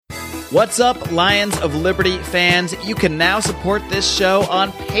What's up, Lions of Liberty fans? You can now support this show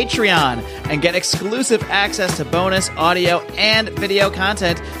on Patreon and get exclusive access to bonus audio and video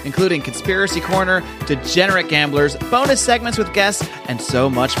content, including Conspiracy Corner, Degenerate Gamblers, bonus segments with guests, and so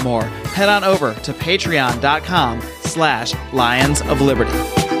much more. Head on over to patreon.com/Lions of Liberty.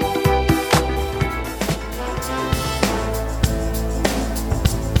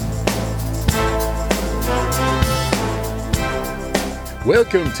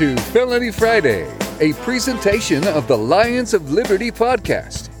 Welcome to Felony Friday, a presentation of the Lions of Liberty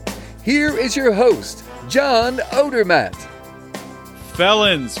podcast. Here is your host, John Odermatt.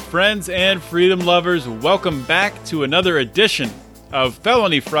 Felons, friends, and freedom lovers, welcome back to another edition of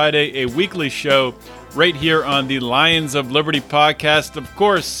Felony Friday, a weekly show right here on the Lions of Liberty podcast. Of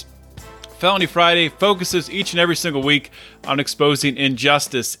course, Felony Friday focuses each and every single week on exposing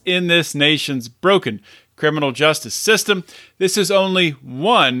injustice in this nation's broken criminal justice system. This is only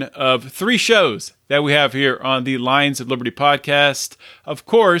one of three shows that we have here on the Lions of Liberty podcast. Of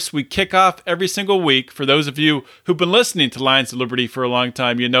course, we kick off every single week. For those of you who've been listening to Lions of Liberty for a long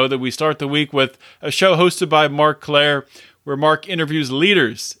time, you know that we start the week with a show hosted by Mark Claire, where Mark interviews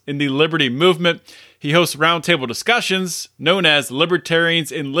leaders in the liberty movement. He hosts roundtable discussions known as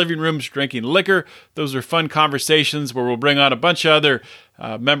Libertarians in Living Rooms Drinking Liquor. Those are fun conversations where we'll bring on a bunch of other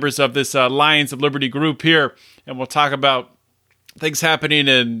members of this Lions of Liberty group here, and we'll talk about things happening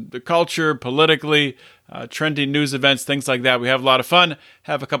in the culture, politically, trending news events, things like that. We have a lot of fun,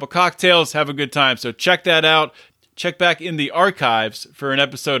 have a couple cocktails, have a good time. So check that out. Check back in the archives for an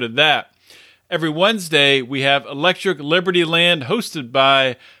episode of that. Every Wednesday, we have Electric Liberty Land, hosted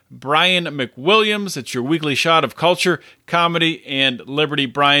by Brian McWilliams. It's your weekly shot of culture, comedy, and liberty.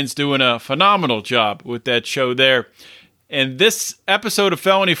 Brian's doing a phenomenal job with that show there. And this episode of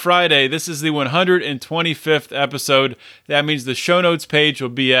Felony Friday, this is the 125th episode. That means the show notes page will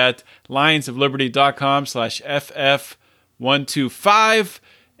be at lionsofliberty.com/FF125.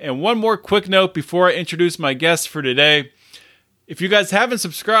 And one more quick note before I introduce my guest for today. If you guys haven't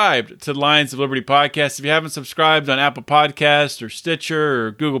subscribed to the Lions of Liberty podcast, if you haven't subscribed on Apple Podcasts or Stitcher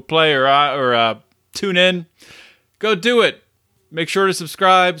or Google Play or TuneIn, go do it. Make sure to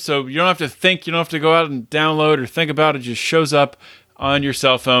subscribe so you don't have to think, you don't have to go out and download or think about it. It just shows up on your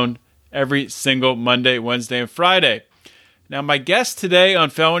cell phone every single Monday, Wednesday, and Friday. Now, my guest today on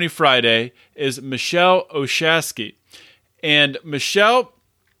Felony Friday is Michelle Oshasky. And Michelle,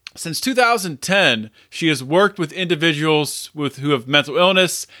 since 2010, she has worked with individuals who have mental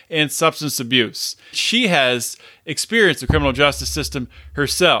illness and substance abuse. She has experienced the criminal justice system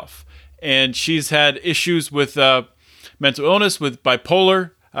herself, and she's had issues with mental illness, with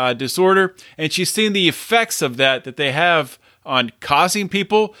bipolar disorder, and she's seen the effects of that they have on causing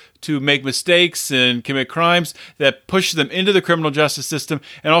people to make mistakes and commit crimes that push them into the criminal justice system,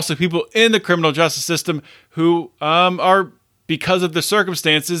 and also people in the criminal justice system who are, because of the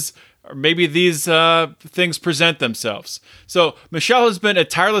circumstances, or maybe these things present themselves. So Michelle has been a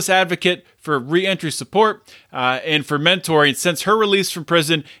tireless advocate for reentry support and for mentoring since her release from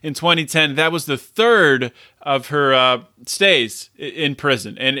prison in 2010. That was the third of her stays in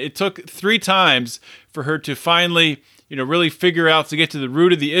prison. And it took 3 times for her to finally, really figure out, to get to the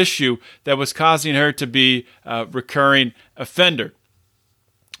root of the issue that was causing her to be a recurring offender.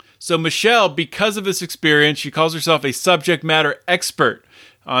 So Michelle, because of this experience, she calls herself a subject matter expert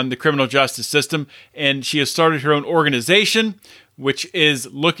on the criminal justice system, and she has started her own organization, which is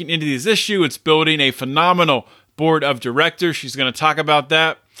looking into these issues. It's building a phenomenal board of directors. She's going to talk about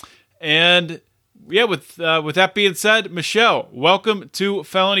that. And yeah, with that being said, Michelle, welcome to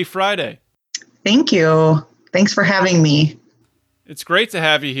Felony Friday. Thank you. Thanks for having me. It's great to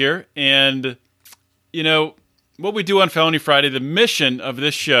have you here. And, what we do on Felony Friday, the mission of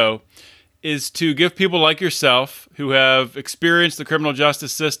this show is to give people like yourself who have experienced the criminal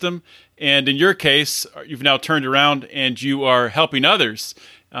justice system, and in your case, you've now turned around and you are helping others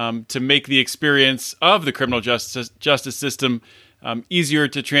to make the experience of the criminal justice system easier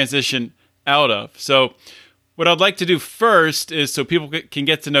to transition out of. So what I'd like to do first is, so people can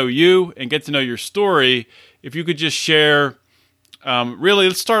get to know you and get to know your story, if you could just share, really,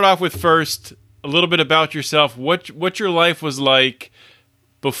 let's start off with first a little bit about yourself, what your life was like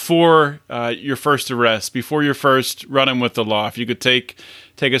before your first arrest, before your first run-in with the law. If you could take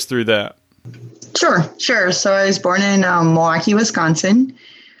us through that. Sure. So I was born in Milwaukee, Wisconsin,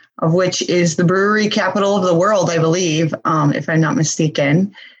 of which is the brewery capital of the world, I believe, if I'm not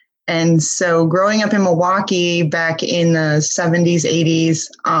mistaken. And so growing up in Milwaukee back in the 70s, 80s,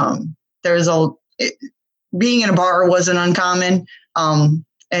 being in a bar wasn't uncommon.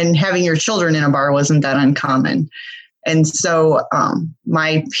 And having your children in a bar wasn't that uncommon. And so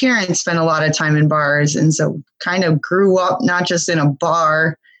my parents spent a lot of time in bars, and so kind of grew up not just in a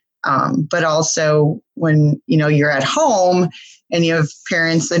bar, but also when, you're at home and you have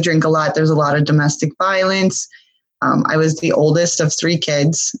parents that drink a lot, there's a lot of domestic violence. I was the oldest of 3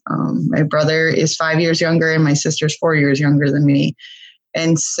 kids. My brother is 5 years younger and my sister's 4 years younger than me.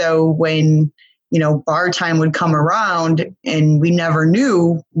 And so when, bar time would come around and we never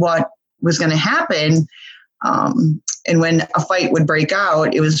knew what was going to happen, and when a fight would break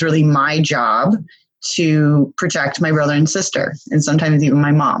out, it was really my job to protect my brother and sister, and sometimes even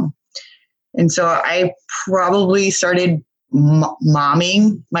my mom. And so I probably started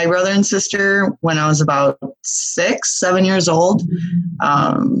momming my brother and sister when I was about 6, 7 years old.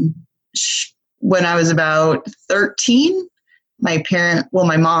 When I was about 13, my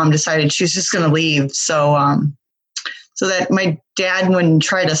mom decided she was just going to leave. So that my dad wouldn't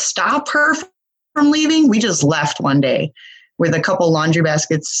try to stop her from leaving, we just left one day with a couple laundry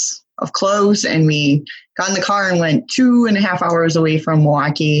baskets of clothes, and we got in the car and went 2.5 hours away from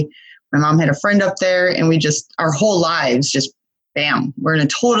Milwaukee. My mom had a friend up there, and we just, our whole lives just, bam, we're in a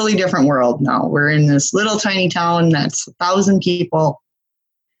totally different world now. We're in this little tiny town that's 1,000 people.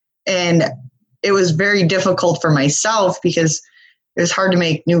 And it was very difficult for myself because it was hard to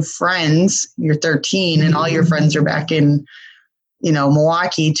make new friends. You're 13 and all your friends are back in,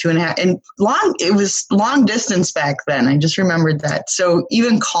 Milwaukee, 2.5, and it was long distance back then. I just remembered that. So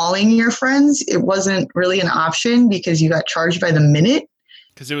even calling your friends, it wasn't really an option because you got charged by the minute.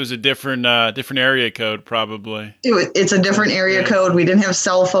 Because it was a different area code, probably. It's a different area code. We didn't have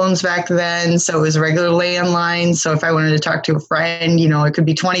cell phones back then, so it was a regular landline. So if I wanted to talk to a friend, it could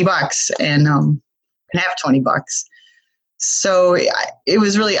be $20 and have $20. So it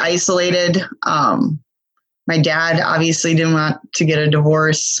was really isolated. My dad obviously didn't want to get a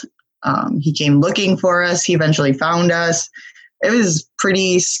divorce. He came looking for us. He eventually found us. It was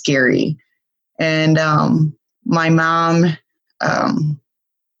pretty scary. And my mom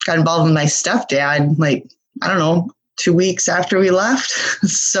got involved with my stepdad, 2 weeks after we left.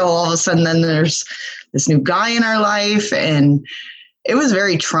 So all of a sudden then there's this new guy in our life, and it was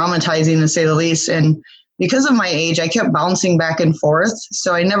very traumatizing to say the least. And because of my age, I kept bouncing back and forth.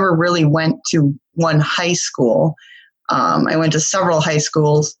 So I never really went to one high school. I went to several high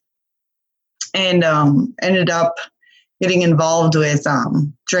schools and ended up getting involved with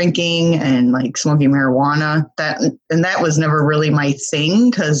drinking and smoking marijuana. That was never really my thing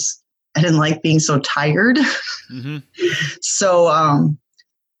because I didn't like being so tired. Mm-hmm. So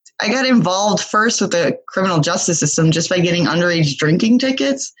I got involved first with the criminal justice system just by getting underage drinking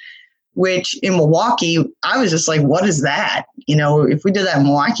tickets, which in Milwaukee, I was just like, what is that? If we did that in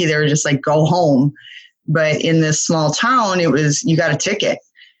Milwaukee, they were just like, go home. But in this small town, it was, you got a ticket.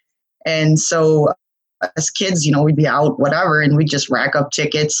 And so as kids, we'd be out, whatever, and we'd just rack up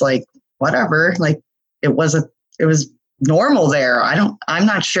tickets, whatever. It was normal there. I'm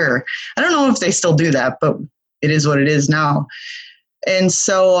not sure. I don't know if they still do that, but it is what it is now. And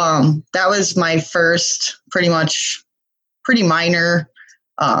so that was my first pretty minor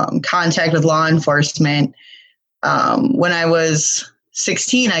contact with law enforcement. When I was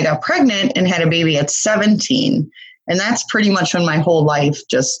 16, I got pregnant and had a baby at 17. And that's pretty much when my whole life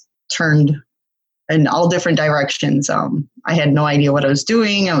just turned in all different directions. I had no idea what I was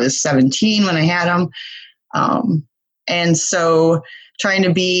doing. I was 17 when I had him. And so trying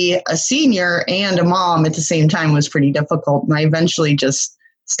to be a senior and a mom at the same time was pretty difficult. And I eventually just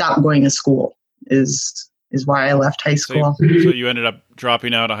stopped going to school is why I left high school. So you ended up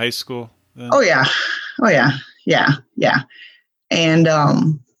dropping out of high school then? Oh yeah. And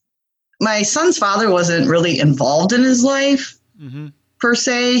my son's father wasn't really involved in his life. Mm-hmm. Per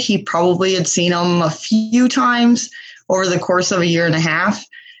se. He probably had seen him a few times over the course of 1.5 years.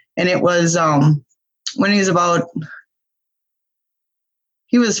 And it was when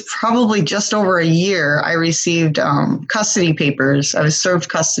he was probably just over a year, I received custody papers. I was served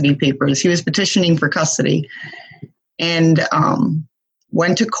custody papers. He was petitioning for custody and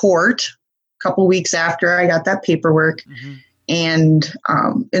went to court a couple weeks after I got that paperwork. Mm-hmm. And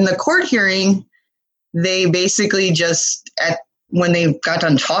in the court hearing, they basically when they got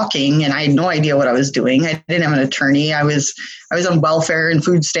done talking, and I had no idea what I was doing. I didn't have an attorney. I was on welfare and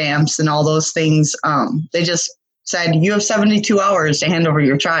food stamps and all those things. They just said, you have 72 hours to hand over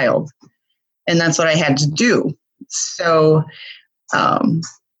your child. And that's what I had to do. So, I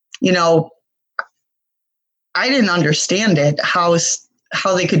didn't understand it, how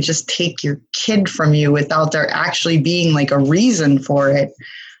they could just take your kid from you without there actually being a reason for it.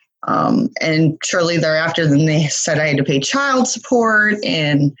 And shortly thereafter, then they said I had to pay child support,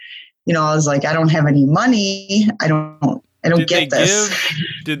 and I was like, I don't have any money. I don't get this.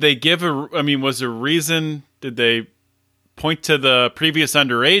 Did they give was there a reason? Did they point to the previous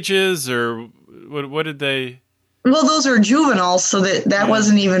underages, or what did they? Well, those are juveniles, so that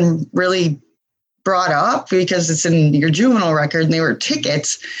wasn't even really brought up because it's in your juvenile record and they were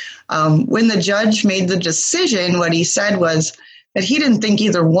tickets. When the judge made the decision, what he said was that he didn't think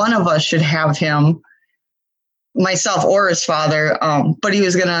either one of us should have him, myself or his father, but he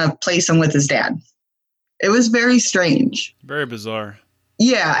was going to place him with his dad. It was very strange. Very bizarre.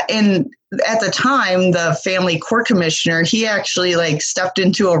 Yeah. And at the time, the family court commissioner, he actually stepped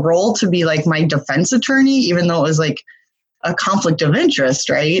into a role to be my defense attorney, even though it was a conflict of interest,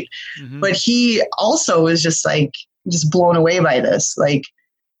 right? Mm-hmm. But he also was just blown away by this.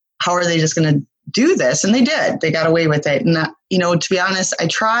 How are they just going to do this? And they did. They got away with it. And to be honest, I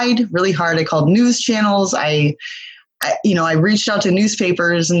tried really hard. I called news channels. I reached out to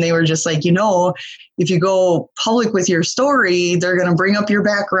newspapers, and they were just if you go public with your story, they're going to bring up your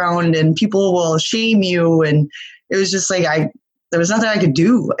background and people will shame you. And it was just there was nothing I could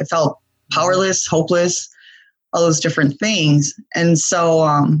do. I felt powerless, hopeless, all those different things. And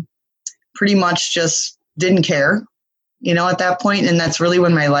so pretty much just didn't care, at that point. And that's really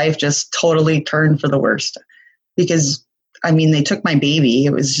when my life just totally turned for the worst because, they took my baby.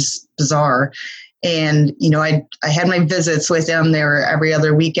 It was just bizarre. And, I had my visits with them. They were every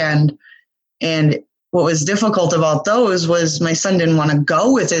other weekend. And what was difficult about those was my son didn't want to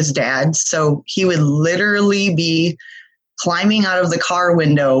go with his dad. So he would literally be climbing out of the car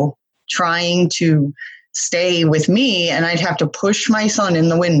window, trying to stay with me. And I'd have to push my son in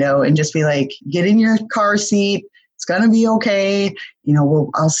the window and just be like, get in your car seat. It's going to be okay.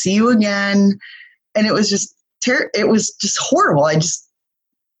 I'll see you again. And it was just, it was just horrible.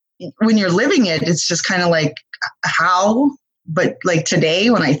 When you're living it, it's just kind of how, but today,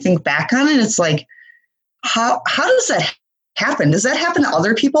 when I think back on it, it's how does that happen? Does that happen to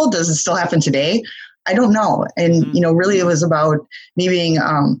other people? Does it still happen today? I don't know. And, really it was about me being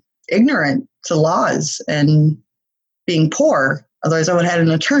ignorant to laws and being poor. Otherwise I would have had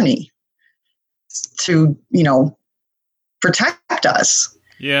an attorney to, protect us.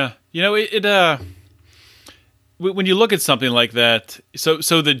 Yeah. When you look at something like that, so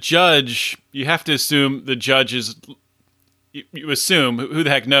the judge, you have to assume the judge is, you assume, who the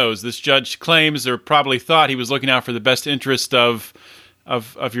heck knows? This judge claims or probably thought he was looking out for the best interest of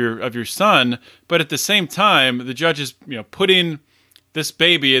your son, but at the same time, the judge is putting this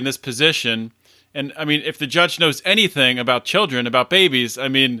baby in this position. And if the judge knows anything about children, about babies, I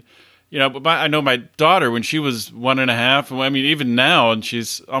know my daughter when she was 1.5. Even now, and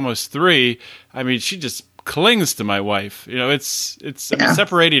she's almost 3. She just clings to my wife.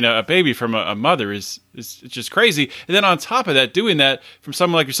 Separating a baby from a mother is just crazy. And then on top of that, doing that from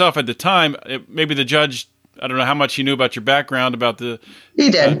someone like yourself at the time, maybe the judge, I don't know how much he knew about your background, about the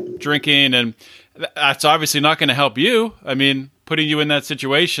drinking, and that's obviously not going to help you. Putting you in that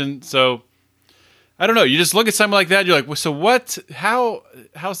situation. So I don't know. You just look at something like that. You're like, well, so what?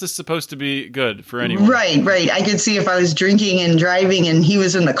 How's this supposed to be good for anyone? Right. I could see if I was drinking and driving and he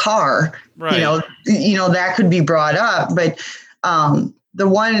was in the car, right. That could be brought up. But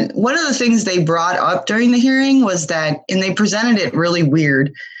one of the things they brought up during the hearing was that, and they presented it really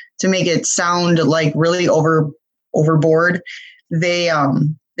weird to make it sound really overboard. They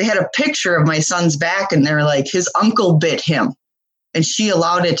had a picture of my son's back, and they're like, his uncle bit him, and she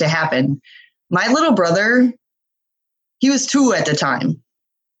allowed it to happen. My little brother, he was 2 at the time,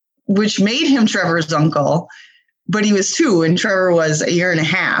 which made him Trevor's uncle, but he was 2 and Trevor was 1.5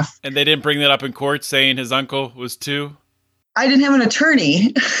 years. And they didn't bring that up in court, saying his uncle was 2? I didn't have an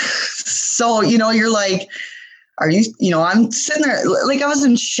attorney. So, you're like, are you, I'm sitting there, I was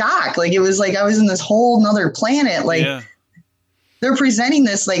in shock. It was I was in this whole nother planet. They're presenting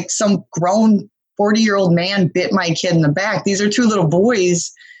this some grown 40-year-old man bit my kid in the back. These are 2 little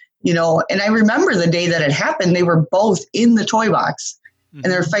boys. And I remember the day that it happened, they were both in the toy box and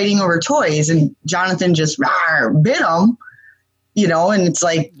they're fighting over toys, and Jonathan just bit them, and it's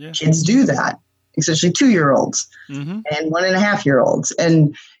kids do that, especially 2-year-olds and 1.5-year-olds.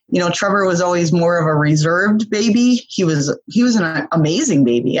 And, Trevor was always more of a reserved baby. He was an amazing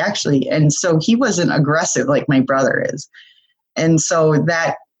baby, actually. And so he wasn't aggressive like my brother is. And so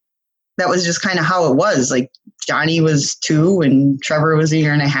that was just kind of how it was. Johnny was 2 and Trevor was 1.5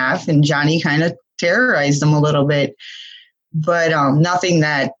 years, and Johnny kind of terrorized him a little bit, but nothing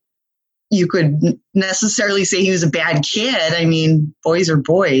that you could necessarily say he was a bad kid. Boys are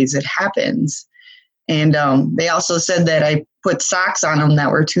boys. It happens. And they also said that I put socks on him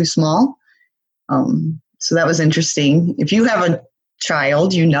that were too small. So that was interesting. If you have a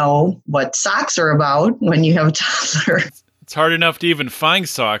child, you know what socks are about when you have a toddler. It's hard enough to even find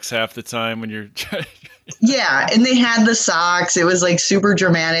socks half the time when you're Yeah, and they had the socks. It was like super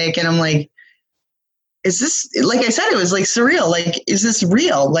dramatic, and I'm like, is this, like I said, it was like surreal. Like, is this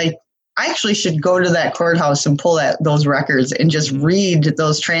real? Like, I actually should go to that courthouse and pull those records and just read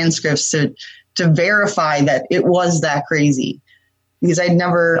those transcripts to verify that it was that crazy. Because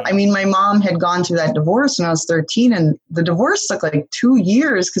my mom had gone through that divorce when I was 13, and the divorce took like 2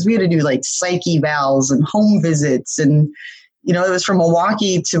 years because we had to do like psych evals and home visits. And, you know, it was from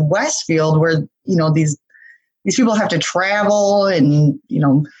Milwaukee to Westfield where, you know, these people have to travel and, you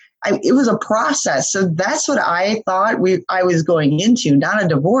know, it was a process. So that's what I thought I was going into, not a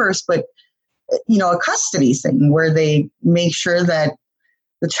divorce, but, you know, a custody thing where they make sure that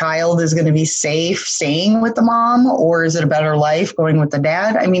the child is going to be safe staying with the mom, or is it a better life going with the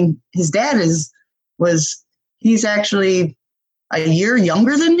dad? I mean, his dad he's actually a year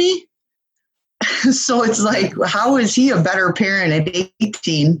younger than me. So it's like, how is he a better parent at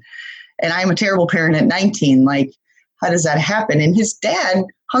 18 and I'm a terrible parent at 19? Like, how does that happen? And his dad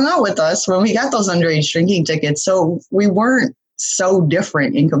hung out with us when we got those underage drinking tickets. So we weren't so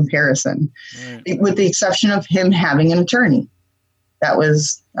different in comparison, right, with the exception of him having an attorney. That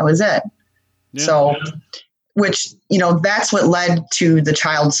was it. Yeah. So, which, you know, that's what led to the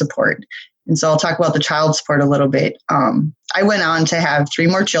child support. And so I'll talk about the child support a little bit. I went on to have 3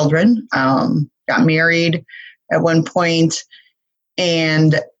 more children, got married at one point,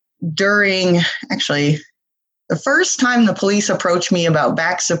 and the first time the police approached me about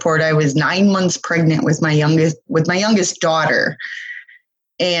back support, I was 9 months pregnant with my youngest daughter.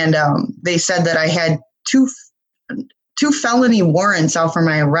 And they said that I had two felony warrants out for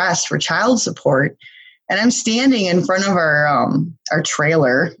my arrest for child support. And I'm standing in front of our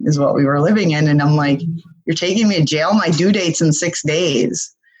trailer is what we were living in. And I'm like, you're taking me to jail? My due date's in 6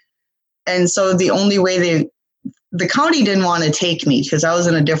 days. And so the only way the county didn't want to take me because I was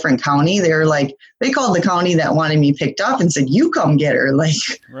in a different county. They were like, they called the county that wanted me picked up and said, you come get her. Like,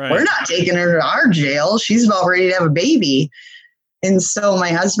 right, we're not taking her to our jail. She's about ready to have a baby. And so my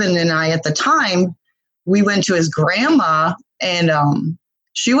husband and I at the time, we went to his grandma, and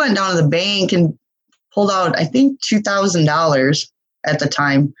she went down to the bank and pulled out, I think, $2,000 at the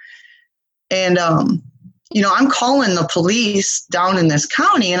time. And, you know, I'm calling the police down in this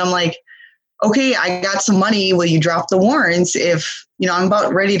county, and I'm like, okay, I got some money. Will you drop the warrants if, you know, I'm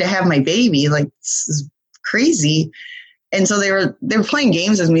about ready to have my baby? Like, this is crazy. And so they were playing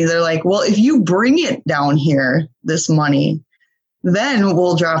games with me. They're like, well, if you bring it down here, this money, then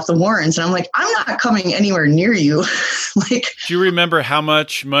we'll drop the warrants. And I'm like, I'm not coming anywhere near you. Like, do you remember how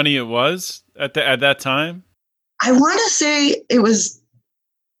much money it was at that time? I want to say it wasn't,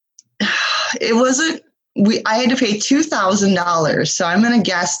 I had to pay $2,000. So I'm going to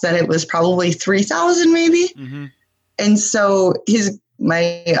guess that it was probably $3,000 maybe. Mm-hmm. And so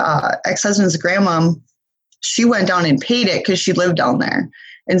my ex-husband's grandma, she went down and paid it because she lived down there.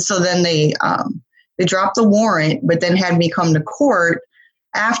 And so then they dropped the warrant, but then had me come to court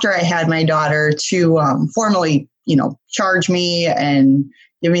after I had my daughter to formally, you know, charge me and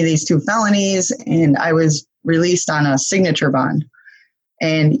give me these 2 felonies. And I was released on a signature bond.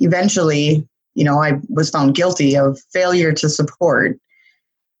 And eventually, you know, I was found guilty of failure to support.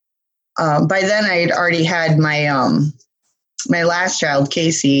 By then, I had already had my my last child,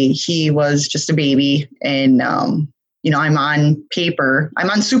 Casey. He was just a baby, and you know, I'm on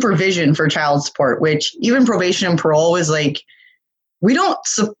supervision for child support, which even probation and parole was like, we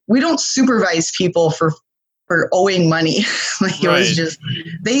don't supervise people for owing money. Like, it was just,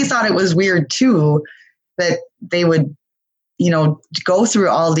 they thought it was weird too that they would, you know, go through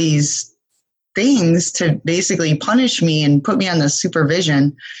all these things to basically punish me and put me on the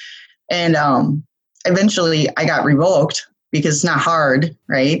supervision. And eventually I got revoked because it's not hard,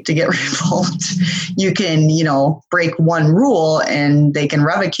 right, to get revoked. You can, you know, break one rule and they can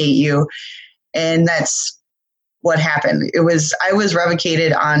revocate you. And that's what happened. I was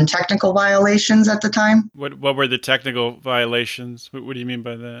revocated on technical violations at the time. What were the technical violations? What do you mean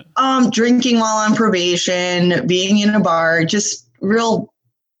by that? Drinking while on probation, being in a bar, just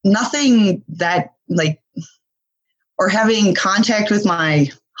nothing that, like, or having contact with my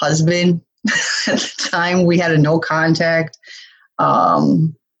husband. At the time, we had a no contact.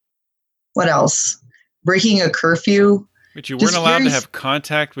 What else? Breaking a curfew. But you weren't allowed to have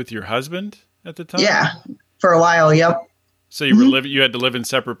contact with your husband at the time? Yeah, for a while, yep. So you were you had to live in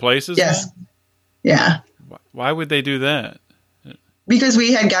separate places? Yes. Then? Yeah. Why would they do that? Because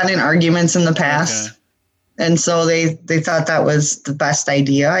we had gotten in arguments in the past. Okay. And so they thought that was the best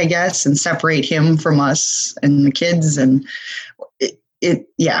idea, I guess, and separate him from us and the kids. And it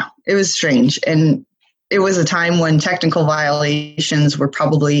was strange. And it was a time when technical violations were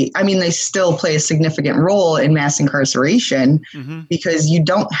probably, I mean, they still play a significant role in mass incarceration because you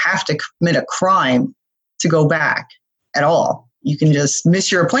don't have to commit a crime to go back at all. You can just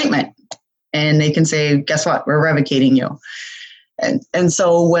miss your appointment and they can say, guess what? We're revocating you. And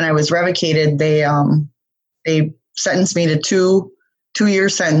so when I was revocated, they sentenced me to two-year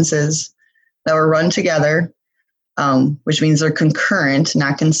sentences that were run together, which means they're concurrent,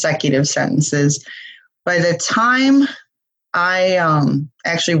 not consecutive sentences. By the time I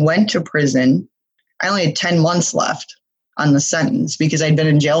actually went to prison, I only had 10 months left on the sentence because I'd been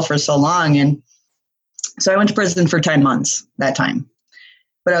in jail for so long. And so I went to prison for 10 months that time.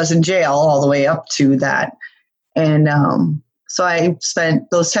 But I was in jail all the way up to that. And so I spent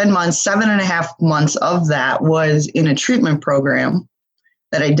those 10 months, 7.5 months of that was in a treatment program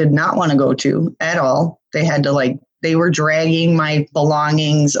that I did not want to go to at all. They had to they were dragging my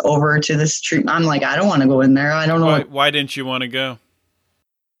belongings over to this treatment. I'm like, I don't want to go in there. I don't know. Why didn't you want to go?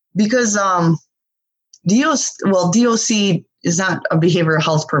 Because DOC is not a behavioral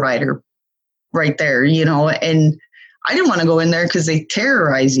health provider right there, and I didn't want to go in there because they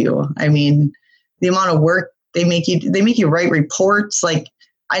terrorize you. I mean, the amount of work they make you write reports. Like,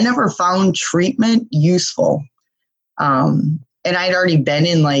 I never found treatment useful. And I'd already been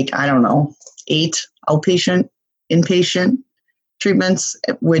in 8 outpatient, inpatient treatments,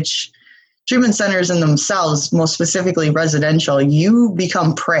 which treatment centers in themselves, most specifically residential, you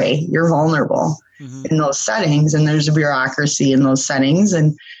become prey. You're vulnerable in those settings, and there's a bureaucracy in those settings.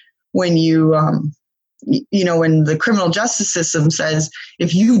 And when you, when the criminal justice system says,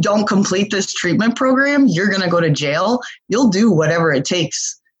 if you don't complete this treatment program, you're going to go to jail, you'll do whatever it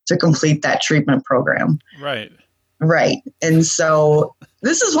takes to complete that treatment program. Right. Right. And so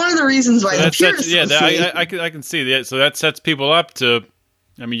this is one of the reasons why I can see that. So that sets people up to,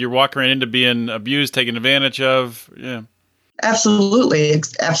 you're walking right into being abused, taken advantage of. Yeah. Absolutely.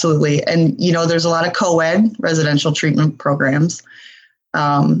 Absolutely. And, there's a lot of co-ed residential treatment programs.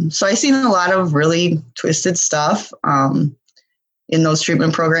 So I've seen a lot of really twisted stuff in those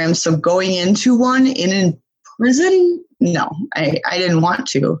treatment programs. So going into one in prison, no, I didn't want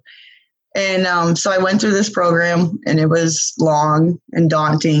to. And so I went through this program, and it was long and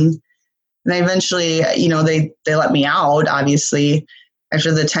daunting. And I eventually, they let me out, obviously,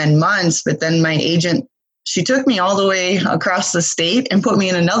 after the 10 months. But then my agent, she took me all the way across the state and put me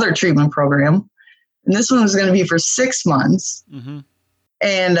in another treatment program. And this one was going to be for 6 months. Mm-hmm.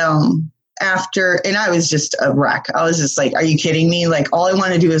 And and I was just a wreck. I was just like, are you kidding me? Like, all I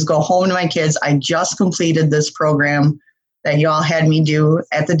want to do is go home to my kids. I just completed this program that y'all had me do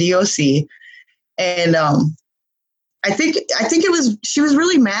at the DOC. And I think she was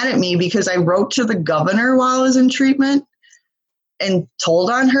really mad at me because I wrote to the governor while I was in treatment and told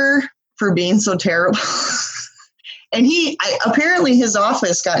on her for being so terrible. And apparently his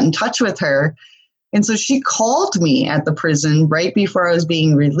office got in touch with her. And so she called me at the prison right before I was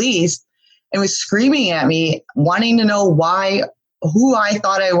being released and was screaming at me, wanting to know who I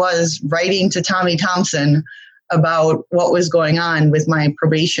thought I was, writing to Tommy Thompson about what was going on with my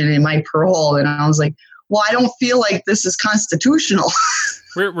probation and my parole. And I was like, well, I don't feel like this is constitutional.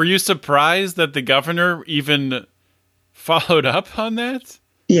 Were you surprised that the governor even followed up on that?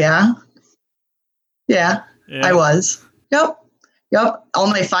 Yeah, I was. Yep. All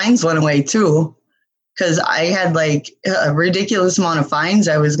my fines went away too, because I had a ridiculous amount of fines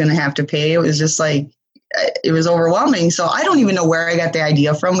I was going to have to pay. It was just it was overwhelming. So I don't even know where I got the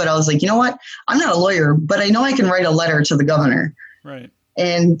idea from, but I was like, you know what? I'm not a lawyer, but I know I can write a letter to the governor. Right.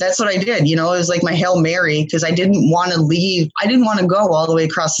 And that's what I did. It was like my Hail Mary, because I didn't want to leave. I didn't want to go all the way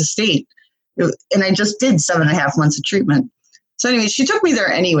across the state. And I just did 7.5 months of treatment. So anyway, she took me there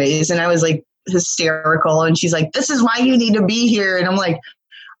anyways. And I was hysterical. And she's like, this is why you need to be here. And I'm like,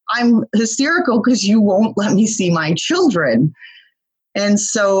 I'm hysterical because you won't let me see my children. And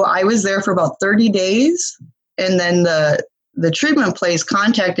so I was there for about 30 days. And then the treatment place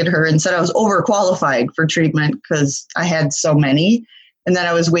contacted her and said I was overqualified for treatment because I had so many. And that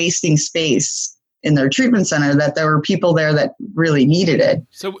I was wasting space in their treatment center, that there were people there that really needed it.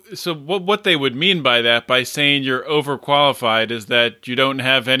 So what they would mean by that, by saying you're overqualified, is that you don't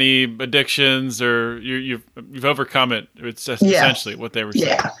have any addictions or you've overcome it. It's essentially what they were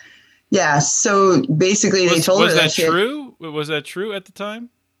saying. Yeah. So basically they told her that. Was that true? Was that true at the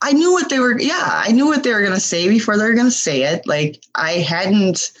time? I knew what they were going to say before they were going to say it.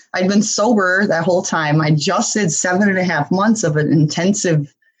 I'd been sober that whole time. I just did 7.5 months of an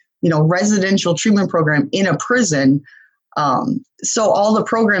intensive, residential treatment program in a prison. So all the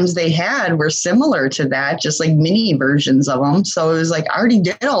programs they had were similar to that, just like mini versions of them. So it was like, I already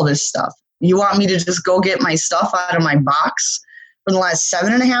did all this stuff. You want me to just go get my stuff out of my box for the last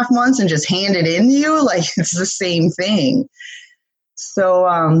 7.5 months and just hand it in to you? Like, it's the same thing.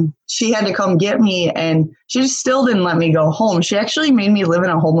 So she had to come get me, and she still didn't let me go home. She actually made me live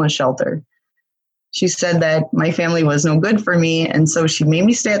in a homeless shelter. She said that my family was no good for me, and so she made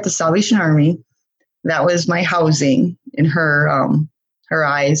me stay at the Salvation Army. That was my housing in her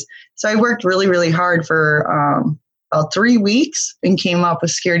eyes. So I worked really, really hard for about 3 weeks and came up with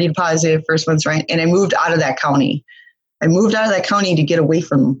security deposit, first month's rent, and I moved out of that county. I moved out of that county to get away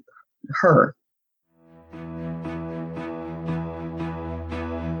from her.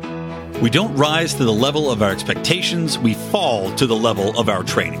 We don't rise to the level of our expectations, we fall to the level of our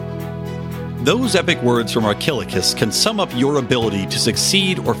training. Those epic words from Archilochus can sum up your ability to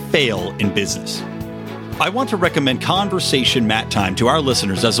succeed or fail in business. I want to recommend Conversation Mat Time to our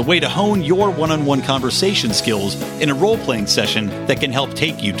listeners as a way to hone your one-on-one conversation skills in a role-playing session that can help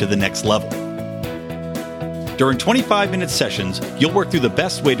take you to the next level. During 25-minute sessions, you'll work through the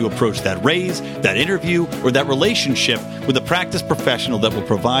best way to approach that raise, that interview, or that relationship with a practiced professional that will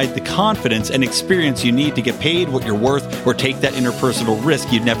provide the confidence and experience you need to get paid what you're worth or take that interpersonal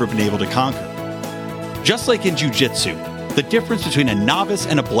risk you've never been able to conquer. Just like in jiu-jitsu, the difference between a novice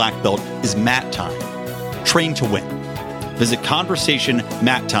and a black belt is mat time. Train to win. Visit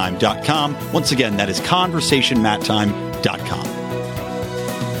conversationmattime.com. Once again, that is conversationmattime.com.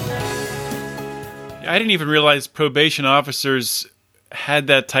 I didn't even realize probation officers had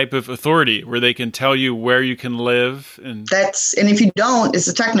that type of authority where they can tell you where you can live. And if you don't, it's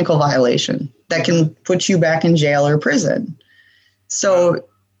a technical violation that can put you back in jail or prison. So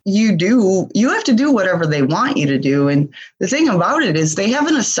you have to do whatever they want you to do. And the thing about it is they have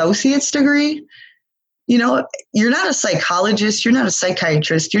an associate's degree. You know, you're not a psychologist, you're not a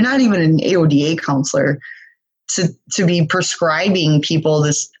psychiatrist, you're not even an AODA counselor to be prescribing people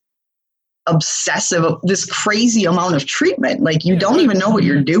this crazy amount of treatment. Like, you don't even know what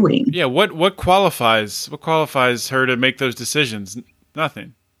you're doing. Yeah, what qualifies her to make those decisions?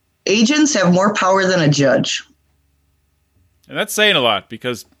 Nothing. Agents have more power than a judge. And that's saying a lot,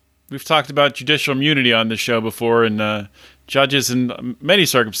 because we've talked about judicial immunity on this show before, and judges in many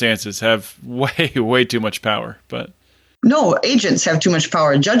circumstances have way too much power. But no, agents have too much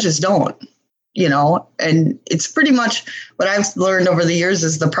power. Judges don't. You know, and it's pretty much what I've learned over the years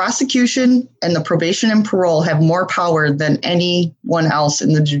is the prosecution and the probation and parole have more power than anyone else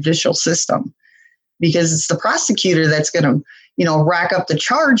in the judicial system, because it's the prosecutor that's going to, rack up the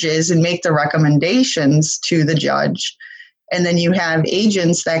charges and make the recommendations to the judge. And then you have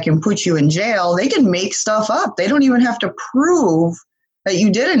agents that can put you in jail. They can make stuff up. They don't even have to prove that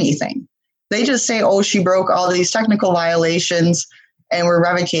you did anything. They just say, oh, she broke all these technical violations, and we're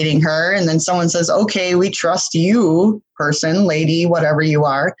revocating her. And then someone says, okay, we trust you, person, lady, whatever you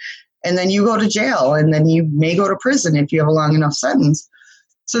are. And then you go to jail, and then you may go to prison if you have a long enough sentence.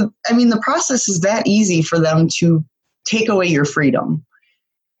 So, the process is that easy for them to take away your freedom.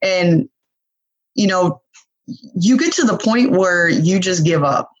 And, you get to the point where you just give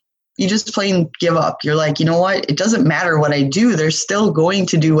up. You just plain give up. You're like, you know what? It doesn't matter what I do. They're still going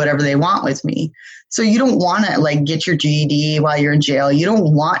to do whatever they want with me. So you don't want to get your GED while you're in jail. You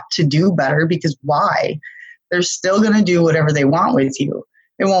don't want to do better, because why? They're still going to do whatever they want with you.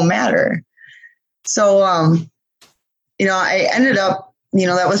 It won't matter. So, I ended up,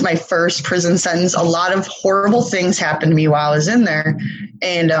 that was my first prison sentence. A lot of horrible things happened to me while I was in there.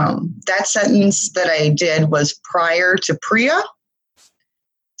 And that sentence that I did was prior to PREA.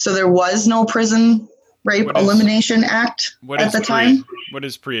 So there was no Prison Rape Elimination Act at the time. What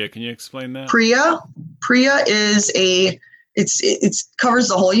is PREA? Can you explain that? PREA is it covers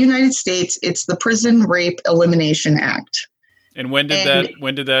the whole United States. It's the Prison Rape Elimination Act. And when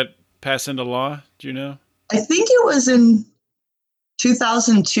did that pass into law? Do you know? I think it was in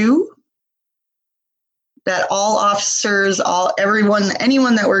 2002 that all officers,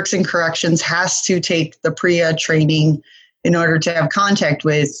 anyone that works in corrections has to take the PREA training in order to have contact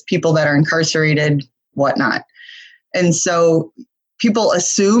with people that are incarcerated, whatnot. And so people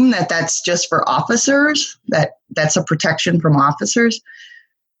assume that that's just for officers, that's a protection from officers.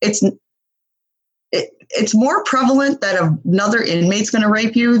 It's more prevalent that another inmate's going to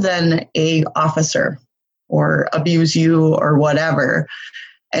rape you than a officer or abuse you or whatever.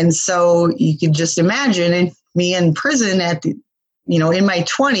 And so you can just imagine me in prison in my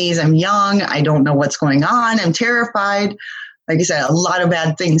 20s, I'm young. I don't know what's going on. I'm terrified. Like I said, a lot of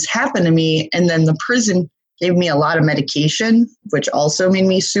bad things happened to me. And then the prison gave me a lot of medication, which also made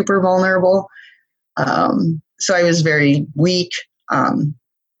me super vulnerable. So I was very weak,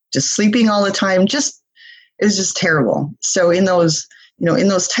 just sleeping all the time. It was just terrible. So in those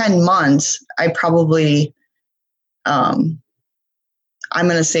 10 months, I probably, I'm going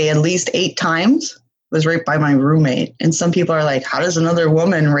to say at least 8 times was raped by my roommate. And some people are like, how does another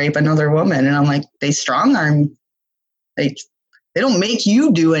woman rape another woman? And I'm like, they strong arm. Like, they don't make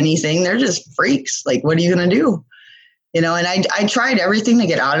you do anything. They're just freaks. Like, what are you going to do? And I tried everything to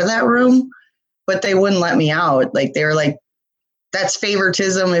get out of that room, but they wouldn't let me out. Like, they were like, that's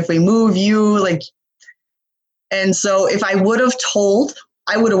favoritism. If we move you, like, and so if I would have told,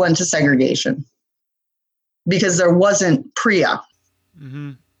 I would have went to segregation because there wasn't PREA.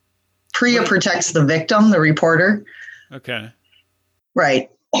 Mm-hmm. PREA protects the victim, the reporter. Okay. Right.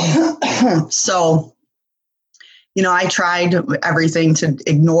 So, I tried everything to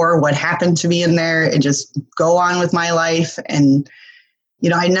ignore what happened to me in there and just go on with my life. And,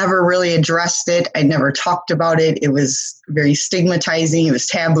 I never really addressed it. I never talked about it. It was very stigmatizing. It was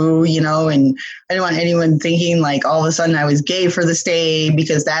taboo, and I didn't want anyone thinking like all of a sudden I was gay for this day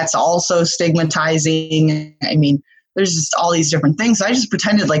because that's also stigmatizing. I mean, there's just all these different things. So I just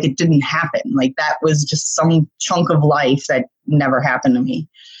pretended like it didn't happen. Like that was just some chunk of life that never happened to me.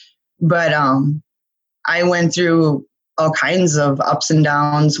 But I went through all kinds of ups and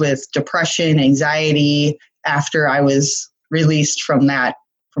downs with depression, anxiety after I was released from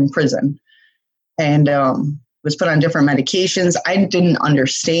prison, and was put on different medications. I didn't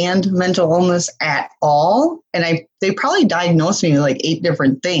understand mental illness at all. And they probably diagnosed me with like 8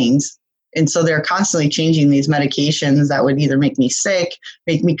 different things. And so they're constantly changing these medications that would either make me sick,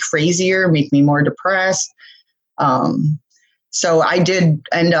 make me crazier, make me more depressed. So I did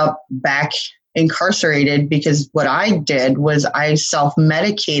end up back incarcerated because what I did was I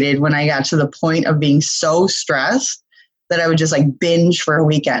self-medicated when I got to the point of being so stressed that I would just like binge for a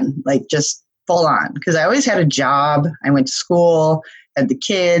weekend, like just full on. Because I always had a job. I went to school, had the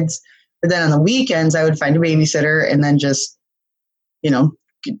kids. But then on the weekends, I would find a babysitter and then just,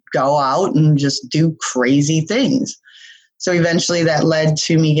 go out and just do crazy things. So eventually that led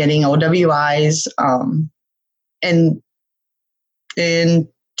to me getting OWIs. And in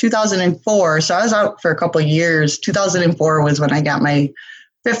 2004, so I was out for a couple of years. 2004 was when I got my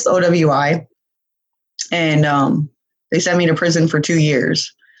 5th OWI. And they sent me to prison for 2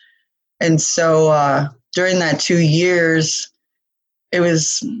 years. And so during that 2 years,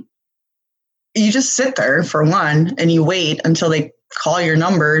 you just sit there for one, and you wait until they call your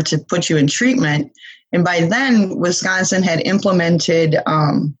number to put you in treatment. And by then, Wisconsin had implemented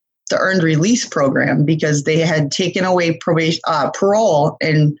the earned release program because they had taken away parole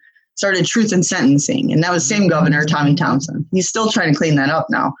and started truth in sentencing. And that was same governor, Tommy Thompson. He's still trying to clean that up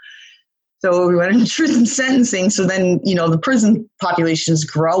now. So we went into truth in sentencing. So then, the prison population is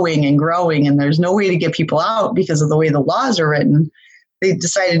growing and growing, and there's no way to get people out because of the way the laws are written. They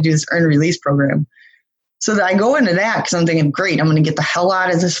decided to do this earned release program. So that I go into that because I'm thinking, great, I'm going to get the hell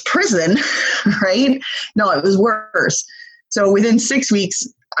out of this prison, right? No, it was worse. So within 6 weeks,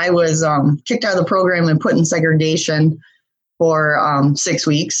 I was kicked out of the program and put in segregation for 6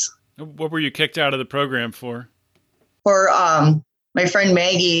 weeks. What were you kicked out of the program for? For my friend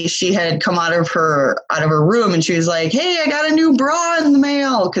Maggie, she had come out of her room and she was like, hey, I got a new bra in the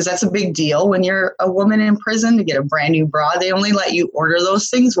mail. Because that's a big deal when you're a woman in prison to get a brand new bra. They only let you order those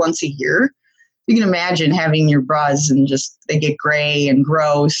things once a year. You can imagine having your bras and just they get gray and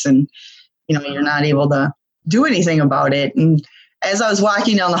gross and, you're not able to do anything about it. And as I was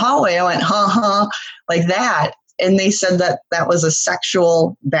walking down the hallway, I went, like that. And they said that was a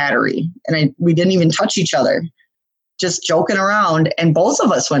sexual battery. And we didn't even touch each other, just joking around. And both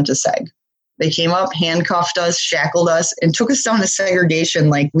of us went to seg. They came up, handcuffed us, shackled us, and took us down to segregation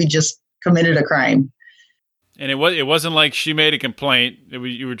like we just committed a crime. And it wasn't like she made a complaint.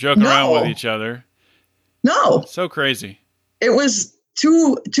 You were joking around with each other. No. So crazy. It was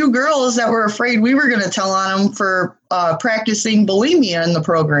two girls that were afraid we were going to tell on them for practicing bulimia in the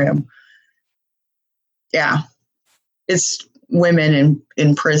program. Yeah. It's women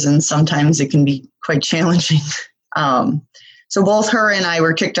in prison. Sometimes it can be quite challenging. So both her and I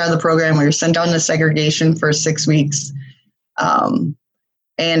were kicked out of the program. We were sent down to segregation for 6 weeks.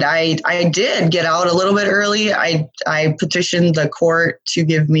 And I did get out a little bit early. I petitioned the court to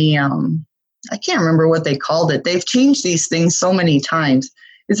give me, I can't remember what they called it. They've changed these things so many times.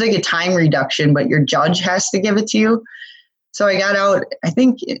 It's like a time reduction, but your judge has to give it to you. So I got out, I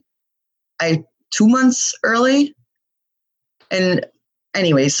think 2 months early. And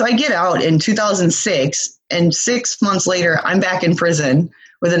anyway, so I get out in 2006, and 6 months later, I'm back in prison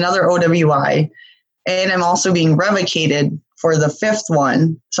with another OWI. And I'm also being revocated for the 5th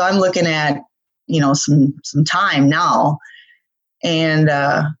one. So I'm looking at, some time now. And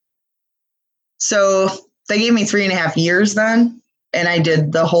so they gave me 3.5 years then, and I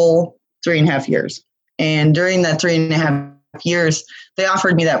did the whole 3.5 years. And during that 3.5 years, they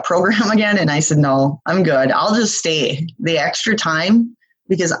offered me that program again, and I said, no, I'm good. I'll just stay the extra time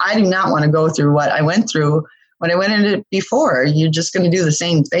because I do not want to go through what I went through when I went into it before. You're just going to do the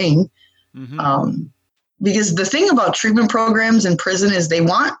same thing. Mm-hmm. Because the thing about treatment programs in prison is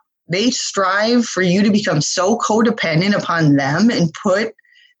they strive for you to become so codependent upon them and put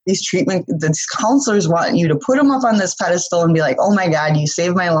these counselors want you to put them up on this pedestal and be like, oh my God, you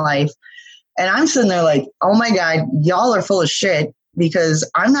saved my life. And I'm sitting there like, oh my God, y'all are full of shit because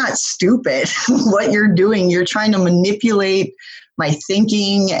I'm not stupid. What you're doing, you're trying to manipulate my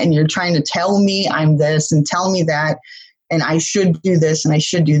thinking and you're trying to tell me I'm this and tell me that, and I should do this and I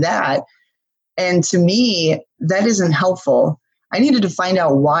should do that. And to me, that isn't helpful. I needed to find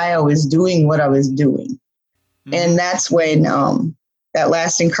out why I was doing what I was doing. Mm-hmm. And that's when that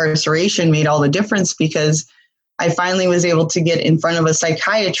last incarceration made all the difference, because I finally was able to get in front of a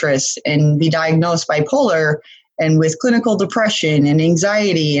psychiatrist and be diagnosed bipolar and with clinical depression and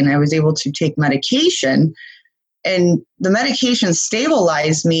anxiety. And I was able to take medication, and the medication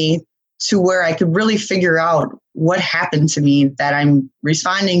stabilized me to where I could really figure out what happened to me, that I'm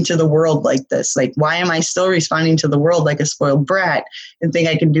responding to the world like this. Like, why am I still responding to the world like a spoiled brat and think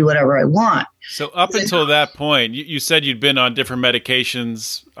I can do whatever I want? So up until that point, you said you'd been on different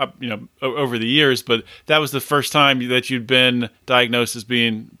medications over the years, but that was the first time that you'd been diagnosed as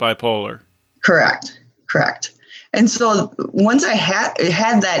being bipolar. Correct. And so once I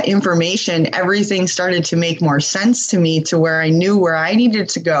had that information, everything started to make more sense to me, to where I knew where I needed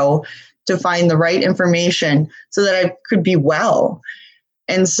to go to find the right information so that I could be well.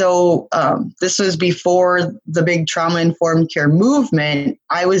 And so this was before the big trauma-informed care movement.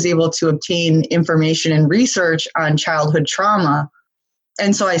 I was able to obtain information and research on childhood trauma.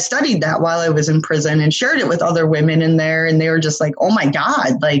 And so I studied that while I was in prison and shared it with other women in there. And they were just like, oh my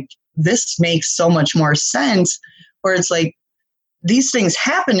God, like this makes so much more sense. Where it's like, these things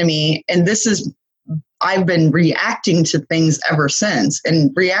happen to me, and I've been reacting to things ever since,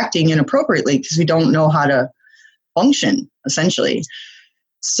 and reacting inappropriately because we don't know how to function, essentially.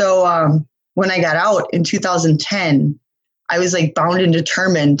 So when I got out in 2010, I was like bound and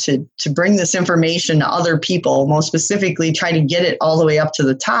determined to bring this information to other people, most specifically try to get it all the way up to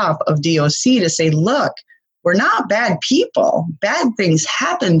the top of DOC to say, look, we're not bad people. Bad things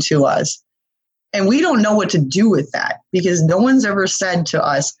happen to us. And we don't know what to do with that, because no one's ever said to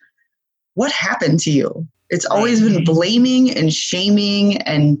us, what happened to you? It's always been blaming and shaming.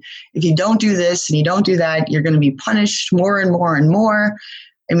 And if you don't do this and you don't do that, you're going to be punished more and more and more.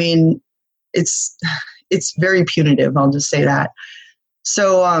 I mean, it's very punitive. I'll just say that.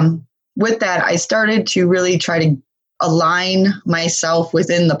 So with that, I started to really try to align myself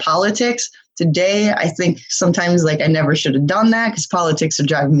within the politics. Today, I think sometimes like I never should have done that, because politics are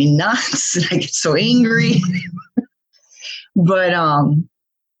driving me nuts and I get so angry. But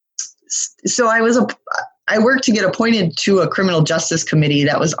so I worked to get appointed to a criminal justice committee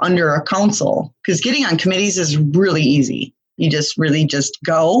that was under a council, because getting on committees is really easy. You just really just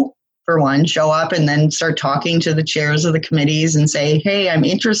go, for one, show up, and then start talking to the chairs of the committees and say, hey, I'm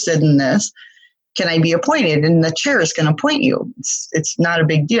interested in this. Can I be appointed? And the chair is going to appoint you. It's not a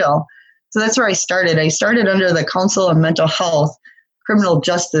big deal. So that's where I started. I started under the Council on Mental Health Criminal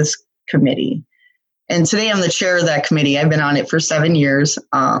Justice Committee. And today I'm the chair of that committee. I've been on it for 7 years.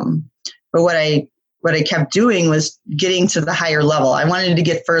 But what I kept doing was getting to the higher level. I wanted to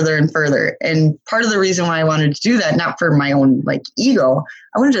get further and further. And part of the reason why I wanted to do that, not for my own like ego,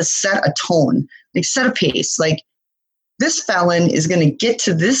 I wanted to set a tone, like set a pace. Like, this felon is going to get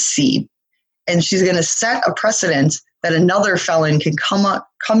to this seat, and she's going to set a precedent that another felon can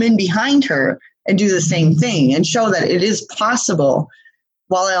come in behind her and do the same thing, and show that it is possible.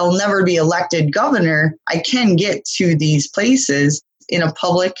 While I'll never be elected governor, I can get to these places in a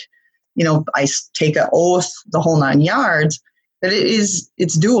public, I take an oath, the whole 9 yards, that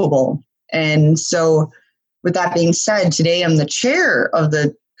it's doable. And so with that being said, today I'm the chair of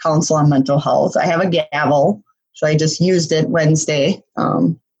the Council on Mental Health. I have a gavel, so I just used it Wednesday.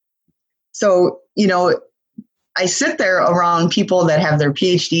 I sit there around people that have their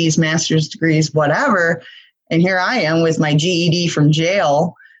PhDs, master's degrees, whatever. And here I am with my GED from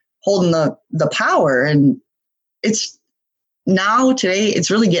jail holding the power. And today, it's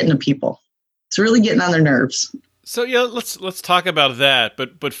really getting to people. It's really getting on their nerves. So yeah, let's talk about that.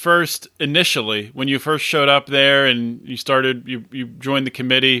 But first, initially, when you first showed up there and you joined the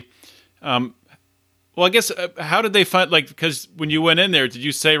committee, Well, I guess, how did they find, like, because when you went in there, did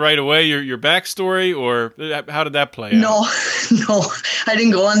you say right away your backstory, or how did that play out? No, I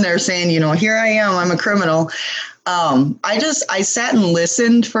didn't go in there saying, here I am, I'm a criminal. I sat and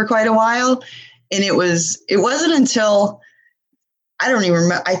listened for quite a while, and it wasn't until, I don't even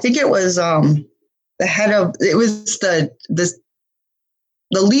remember, I think it was the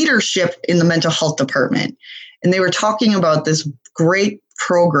leadership in the mental health department. And they were talking about this great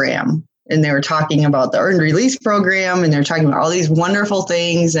program, and they were talking about the earned release program, and they're talking about all these wonderful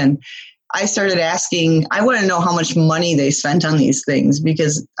things. And I started asking, I want to know how much money they spent on these things,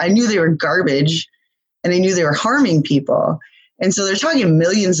 because I knew they were garbage and I knew they were harming people. And so they're talking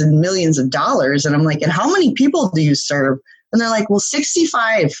millions and millions of dollars. And I'm like, and how many people do you serve? And they're like, well,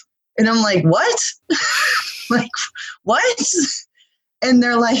 65. And I'm like, what? Like, what? And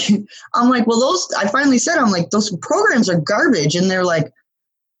they're like, I'm like, well, I finally said, I'm like, those programs are garbage. And they're like,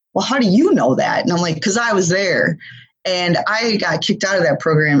 well, how do you know that? And I'm like, because I was there, and I got kicked out of that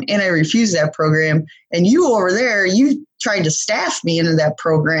program, and I refused that program. And you over there, you tried to staff me into that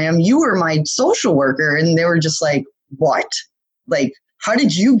program. You were my social worker. And they were just like, what? Like, how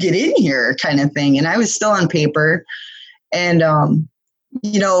did you get in here, kind of thing? And I was still on paper. And,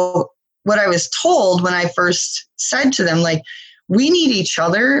 what I was told when I first said to them, like, we need each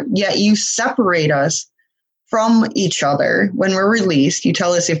other, yet you separate us from each other when we're released. You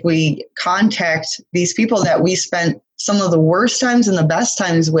tell us if we contact these people that we spent some of the worst times and the best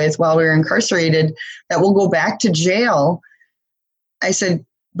times with while we were incarcerated, that we'll go back to jail. I said,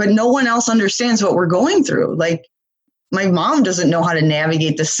 but no one else understands what we're going through. Like, my mom doesn't know how to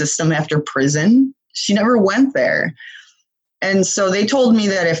navigate the system after prison. She never went there. And so they told me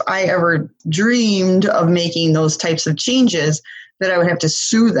that if I ever dreamed of making those types of changes, that I would have to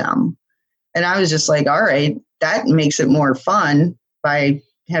sue them. And I was just like, all right, that makes it more fun by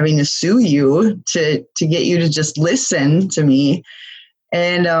having to sue you to get you to just listen to me.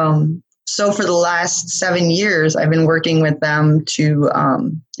 And so for the last 7 years, I've been working with them to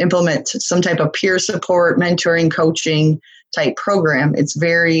implement some type of peer support, mentoring, coaching type program. It's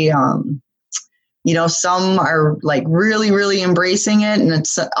very, some are like really, really embracing it, and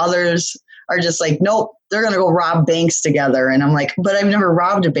others are just like, nope, they're going to go rob banks together. And I'm like, but I've never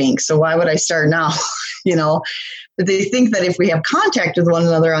robbed a bank, so why would I start now? But they think that if we have contact with one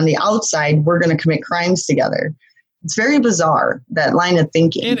another on the outside, we're going to commit crimes together. It's very bizarre, that line of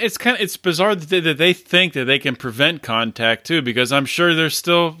thinking. And it's bizarre that they think that they can prevent contact too, because I'm sure there's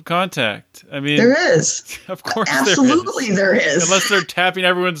still contact. I mean, there is. Of course, absolutely there is. Unless they're tapping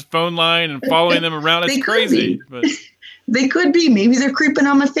everyone's phone line and following them around, it's crazy. But they could be. Maybe they're creeping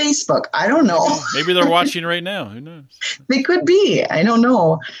on my Facebook. I don't know. Maybe they're watching right now. Who knows? They could be. I don't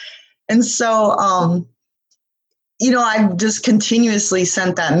know. And so, I've just continuously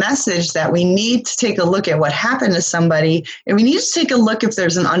sent that message that we need to take a look at what happened to somebody, and we need to take a look if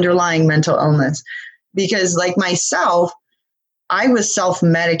there's an underlying mental illness. Because like myself, I was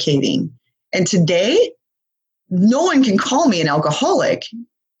self-medicating. And today, no one can call me an alcoholic.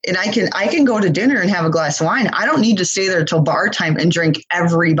 And I can go to dinner and have a glass of wine. I don't need to stay there till bar time and drink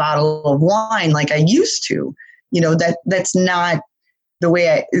every bottle of wine like I used to. That's not the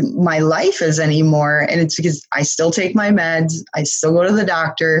way my life is anymore. And it's because I still take my meds. I still go to the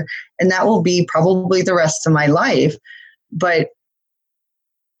doctor, and that will be probably the rest of my life. But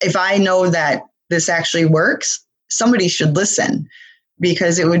if I know that this actually works, somebody should listen,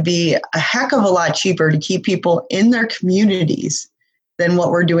 because it would be a heck of a lot cheaper to keep people in their communities than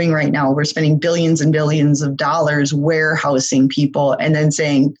what we're doing right now. We're spending billions and billions of dollars warehousing people and then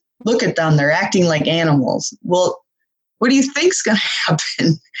saying, look at them, they're acting like animals. Well, what do you think's going to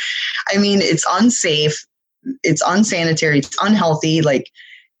happen? I mean, it's unsafe, it's unsanitary, it's unhealthy, like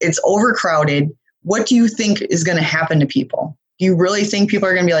it's overcrowded. What do you think is going to happen to people? Do you really think people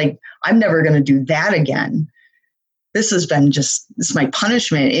are going to be like, I'm never going to do that again? This is my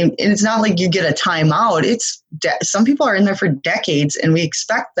punishment. And it's not like you get a timeout. Some people are in there for decades, and we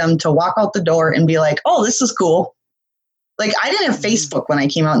expect them to walk out the door and be like, oh, this is cool. Like, I didn't have Facebook when I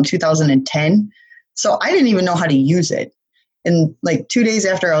came out in 2010. So I didn't even know how to use it. And like 2 days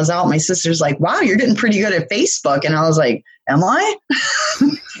after I was out, my sister's like, wow, you're getting pretty good at Facebook. And I was like, am I?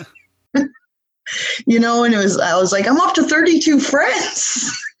 And I was like, I'm up to 32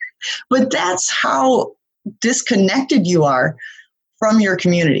 friends. But that's how disconnected you are from your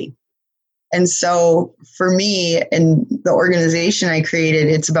community. And so for me and the organization I created,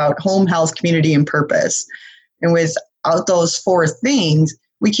 it's about home, health, community, and purpose. And without those 4 things,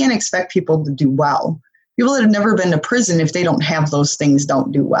 we can't expect people to do well. People that have never been to prison, if they don't have those things,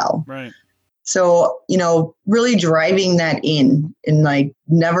 don't do well. Right. So, really driving that in and like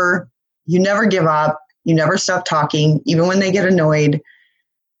never you never give up. You never stop talking, even when they get annoyed.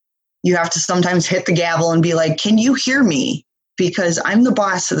 You have to sometimes hit the gavel and be like, can you hear me? Because I'm the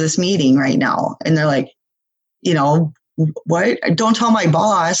boss of this meeting right now. And they're like, what? Don't tell my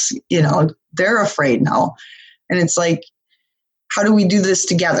boss, they're afraid now. And it's like, how do we do this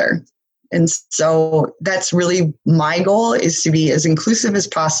together? And so that's really my goal, is to be as inclusive as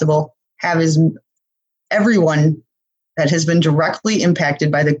possible, have everyone that has been directly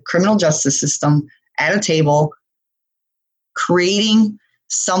impacted by the criminal justice system at a table, creating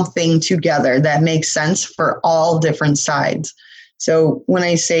something together that makes sense for all different sides. So when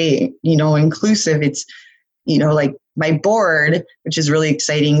I say, inclusive, it's, like my board, which is really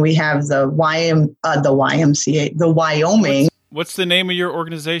exciting. We have the YMCA, the Wyoming. What's the name of your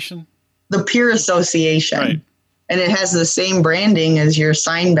organization? The Peer Association. Right. And it has the same branding as your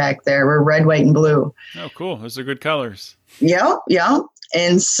sign back there. We're red, white, and blue. Oh, cool. Those are good colors. Yeah.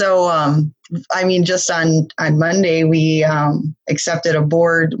 And so, just on Monday, we accepted a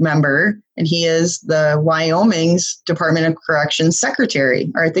board member, and he is the Wyoming's Department of Corrections secretary,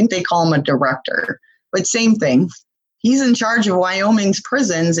 or I think they call him a director, but same thing. He's in charge of Wyoming's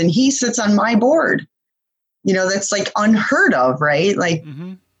prisons, and he sits on my board. That's like unheard of, right? Like,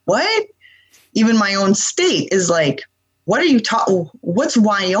 What? Even my own state is like, what's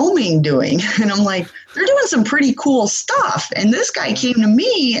Wyoming doing? And I'm like, they're doing some pretty cool stuff. And this guy came to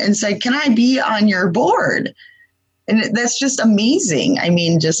me and said, can I be on your board? And that's just amazing.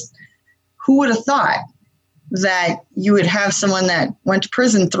 Just who would have thought that you would have someone that went to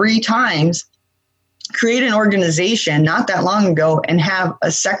prison 3 times, create an organization not that long ago, and have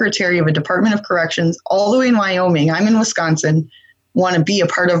a secretary of a Department of Corrections all the way in Wyoming, I'm in Wisconsin, want to be a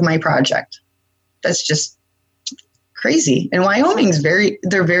part of my project. That's just crazy. And Wyoming's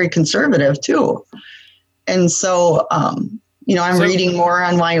they're very conservative too. And so, I'm reading more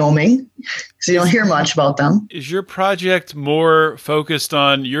on Wyoming because you don't hear much about them. Is your project more focused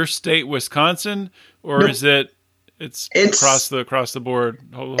on your state, Wisconsin, or Nope. is it's across the board?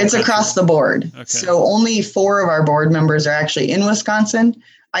 It's across the board. Okay. So only 4 of our board members are actually in Wisconsin.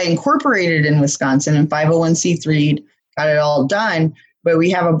 I incorporated in Wisconsin and 501c3, got it all done. But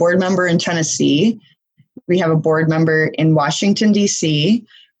we have a board member in Tennessee. We have a board member in Washington, D.C.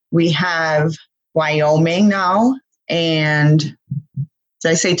 We have Wyoming now. And did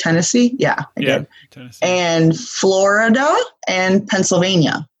I say Tennessee? Yeah, I did. Tennessee. And Florida and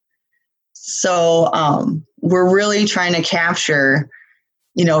Pennsylvania. So we're really trying to capture,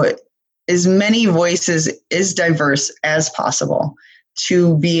 as many voices, as diverse as possible,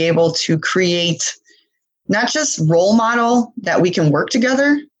 to be able to create not just role model that we can work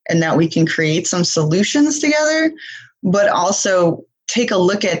together and that we can create some solutions together, but also take a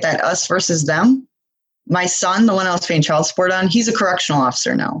look at that us versus them. My son, the one I was paying child support on, he's a correctional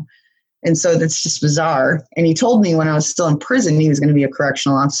officer now. And so that's just bizarre. And he told me when I was still in prison, he was going to be a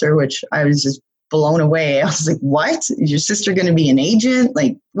correctional officer, which I was just blown away. I was like, what? Is your sister going to be an agent?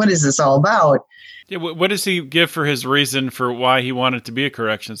 Like, what is this all about? Yeah, what does he give for his reason for why he wanted to be a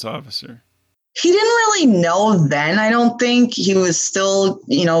corrections officer? He didn't really know then, I don't think. He was still,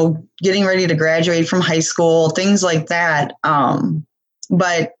 getting ready to graduate from high school, things like that.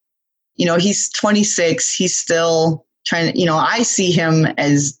 But, he's 26. He's still trying to, I see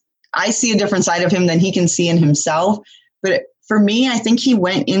a different side of him than he can see in himself. But for me, I think he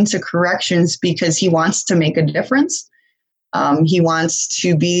went into corrections because he wants to make a difference. He wants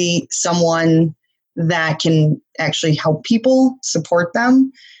to be someone that can actually help people, support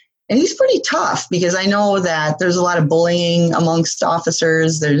them. And he's pretty tough because I know that there's a lot of bullying amongst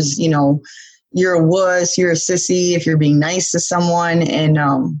officers. There's, you're a wuss, you're a sissy if you're being nice to someone. And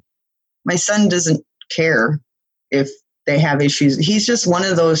my son doesn't care if they have issues. He's just one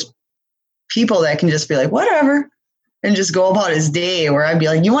of those people that can just be like, whatever, and just go about his day, where I'd be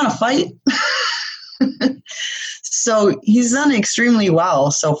like, you want to fight? So he's done extremely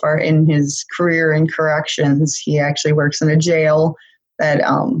well so far in his career in corrections. He actually works in a jail that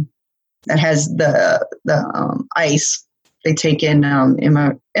has the ICE. They take in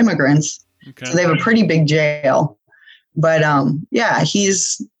immigrants. Okay. So they have a pretty big jail. But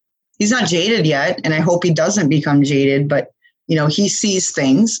he's not jaded yet, and I hope he doesn't become jaded. But he sees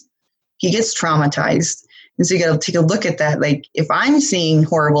things, he gets traumatized, and so you got to take a look at that. Like, if I'm seeing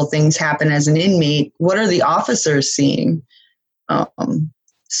horrible things happen as an inmate, what are the officers seeing?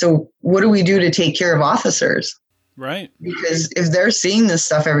 So what do we do to take care of officers? Right. Because if they're seeing this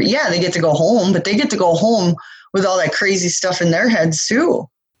stuff they get to go home, but they get to go home with all that crazy stuff in their heads too,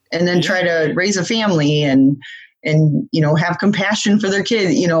 and then try to raise a family and have compassion for their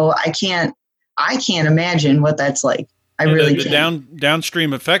kids. I can't imagine what that's like. I really the can't.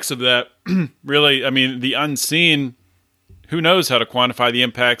 downstream effects of that, really, I mean, the unseen, who knows how to quantify the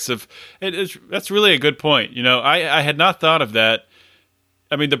impacts of it. That's really a good point. I had not thought of that.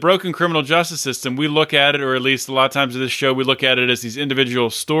 I mean, the broken criminal justice system, we look at it, or at least a lot of times in this show, we look at it as these individual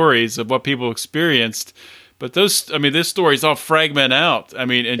stories of what people experienced. But those stories all fragment out. I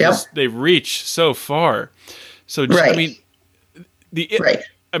mean, and just they reach so far. So, I mean,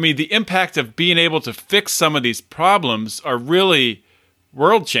 the impact of being able to fix some of these problems are really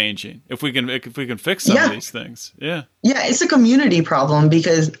world changing. If we can fix some of these things, yeah, it's a community problem,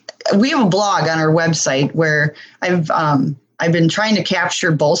 because we have a blog on our website where I've been trying to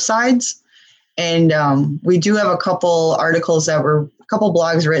capture both sides, and we do have a couple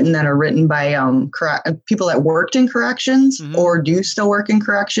blogs written that are written by people that worked in corrections or do still work in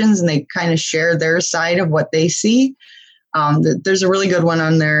corrections, and they kind of share their side of what they see. There's a really good one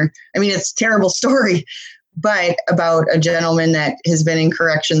on there. I mean, it's a terrible story, but about a gentleman that has been in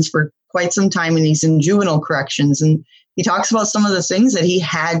corrections for quite some time, and he's in juvenile corrections. And he talks about some of the things that he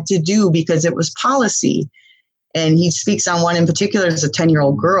had to do because it was policy. And he speaks on one in particular as a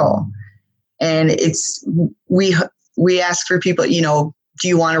 10-year-old girl. And we ask for people, do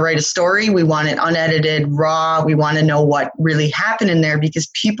you want to write a story? We want it unedited, raw. We want to know what really happened in there, because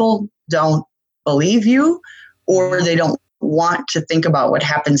people don't believe you, or they don't want to think about what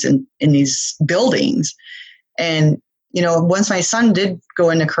happens in these buildings. And, once my son did go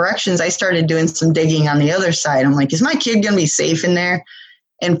into corrections, I started doing some digging on the other side. I'm like, is my kid going to be safe in there?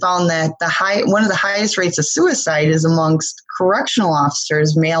 And found that one of the highest rates of suicide is amongst correctional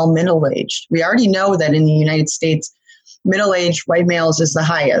officers, male middle-aged. We already know that in the United States, middle-aged white males is the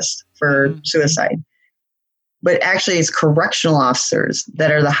highest for suicide. But actually, it's correctional officers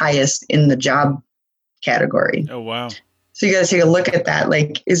that are the highest in the job category. Oh, wow. So you got to take a look at that.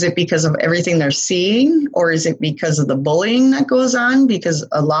 Like, is it because of everything they're seeing, or is it because of the bullying that goes on? Because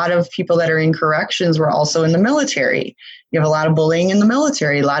a lot of people that are in corrections were also in the military. You have a lot of bullying in the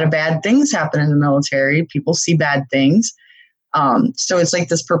military. A lot of bad things happen in the military. People see bad things. So it's like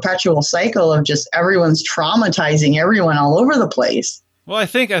this perpetual cycle of just everyone's traumatizing everyone all over the place. Well, I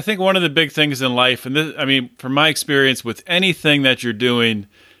think one of the big things in life, and this, I mean, from my experience with anything that you're doing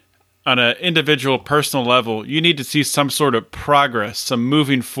on an individual personal level, you need to see some sort of progress, some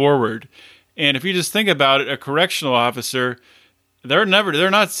moving forward. And if you just think about it, a correctional officer, they're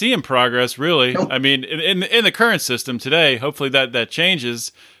not seeing progress, really. Nope. I mean, in the current system today, hopefully that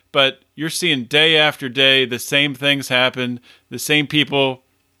changes, but you're seeing day after day the same things happen, the same people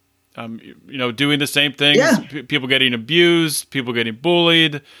doing the same things, people getting abused, people getting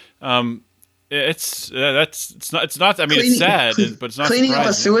bullied. It's not. I mean, it's sad, but it's not cleaning up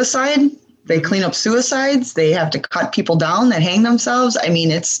a suicide. They clean up suicides. They have to cut people down that hang themselves. I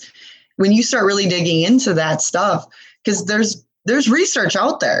mean, it's when you start really digging into that stuff, because there's research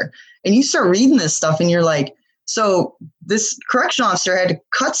out there, and you start reading this stuff, and you're like, so this correctional officer had to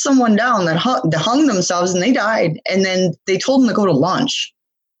cut someone down that hung themselves, and they died, and then they told him to go to lunch,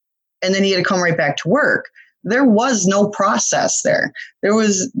 and then he had to come right back to work. There was no process there. There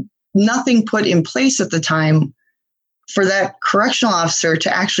was nothing put in place at the time for that correctional officer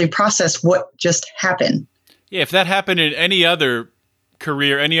to actually process what just happened. Yeah, if that happened in any other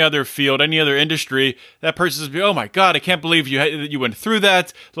career, any other field, any other industry, that person's be, oh my God, I can't believe you went through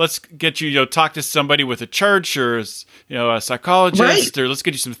that. Let's get you, talk to somebody with a church or a psychologist, or let's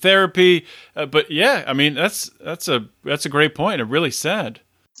get you some therapy. But yeah, I mean that's a great point. And really sad.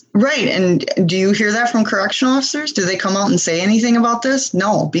 Right. And do you hear that from correctional officers? Do they come out and say anything about this?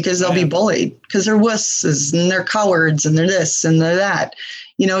 No, because they'll be bullied, because they're wusses and they're cowards and they're this and they're that.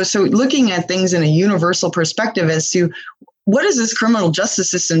 So looking at things in a universal perspective as to what is this criminal justice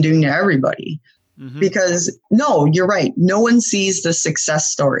system doing to everybody? Mm-hmm. Because no, you're right. No one sees the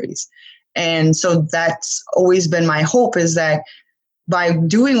success stories. And so that's always been my hope, is that by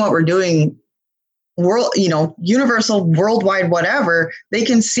doing what we're doing, universal, worldwide, whatever, they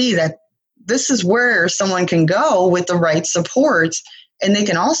can see that this is where someone can go with the right supports, and they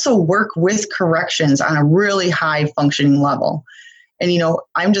can also work with corrections on a really high functioning level. And,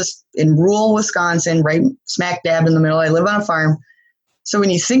 I'm just in rural Wisconsin, right smack dab in the middle. I live on a farm. So when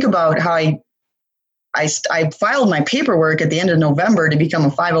you think about how I filed my paperwork at the end of November to become a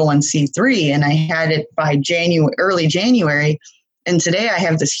 501c3, and I had it by early January. And today I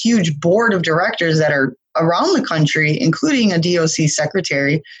have this huge board of directors that are around the country, including a DOC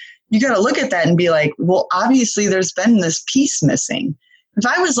secretary. You got to look at that and be like, well, obviously there's been this piece missing. If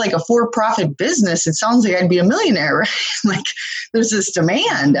I was like a for-profit business, it sounds like I'd be a millionaire, right? Like there's this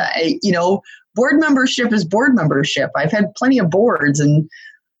demand. Board membership is board membership. I've had plenty of boards, and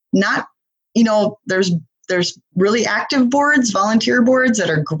not, there's there's really active boards, volunteer boards that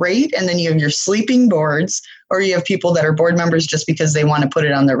are great. And then you have your sleeping boards, or you have people that are board members just because they want to put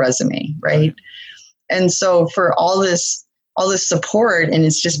it on their resume. Right. And so for all this support, and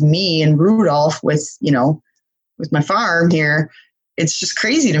it's just me and Rudolph with my farm here, it's just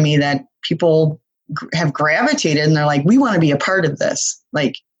crazy to me that people have gravitated and they're like, we want to be a part of this.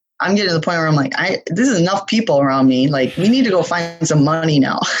 Like, I'm getting to the point where I'm like, this is enough people around me. Like, we need to go find some money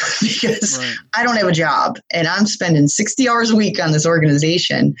now because I don't have a job and I'm spending 60 hours a week on this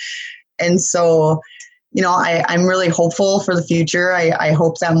organization. And so, I'm really hopeful for the future. I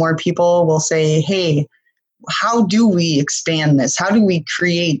hope that more people will say, hey, how do we expand this? How do we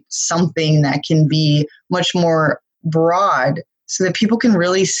create something that can be much more broad so that people can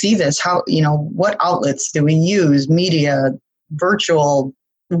really see this? How, what outlets do we use? Media, virtual,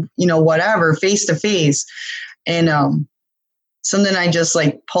 whatever, face to face. And something I just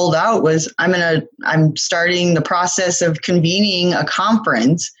pulled out was I'm starting the process of convening a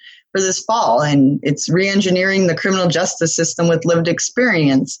conference for this fall, and it's re-engineering the criminal justice system with lived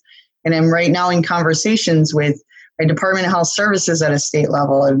experience. And I'm right now in conversations with my Department of Health Services at a state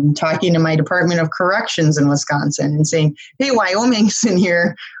level. I'm talking to my Department of Corrections in Wisconsin and saying, hey, Wyoming's in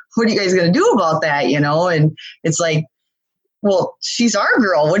here. What are you guys going to do about that? And it's like, well, she's our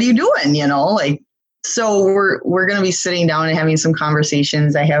girl. What are you doing? So we're going to be sitting down and having some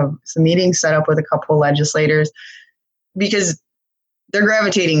conversations. I have some meetings set up with a couple of legislators because they're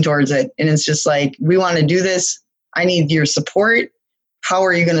gravitating towards it. And it's just like, we want to do this. I need your support. How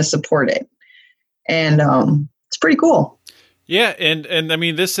are you going to support it? And it's pretty cool. Yeah, and I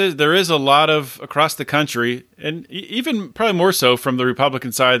mean, there is a lot of across the country, and even probably more so from the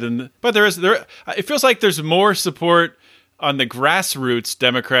Republican side but it feels like there's more support on the grassroots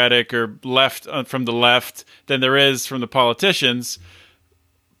Democratic or left from the left than there is from the politicians.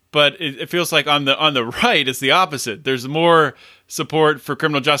 But it feels like on the right, it's the opposite. There's more support for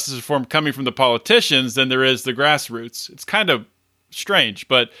criminal justice reform coming from the politicians than there is the grassroots. It's kind of strange,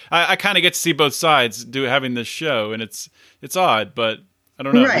 but I kind of get to see both sides having this show, and it's odd, but I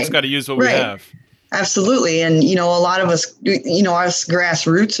don't know. Right. We just got to use what we have. Absolutely. And, a lot of us, us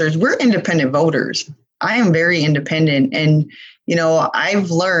grassrootsers, we're independent voters. I am very independent. And,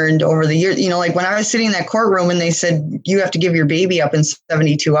 I've learned over the years, when I was sitting in that courtroom and they said, you have to give your baby up in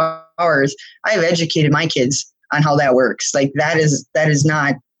 72 hours, I've educated my kids on how that works. Like that is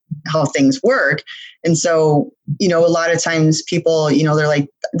not how things work. And so, a lot of times people, they're like,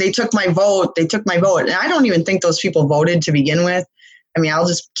 they took my vote. And I don't even think those people voted to begin with. I mean, I'll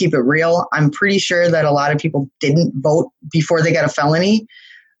just keep it real. I'm pretty sure that a lot of people didn't vote before they got a felony.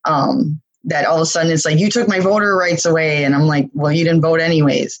 That all of a sudden it's like, you took my voter rights away. And I'm like, well, you didn't vote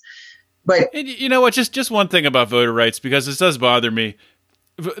anyways. But and you know what, just one thing about voter rights, because this does bother me.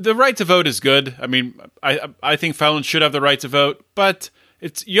 The right to vote is good. I mean, I think felons should have the right to vote, but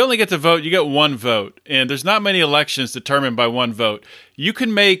you only get to vote, you get one vote. And there's not many elections determined by one vote. You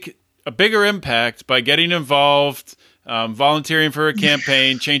can make a bigger impact by getting involved, volunteering for a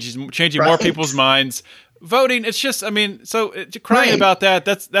campaign, changing more people's minds. Voting, it's just, crying about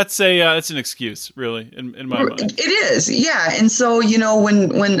that's an excuse, really, in my mind. It is, yeah. And so,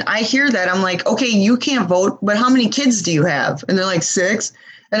 when I hear that, I'm like, okay, you can't vote, but how many kids do you have? And they're like 6.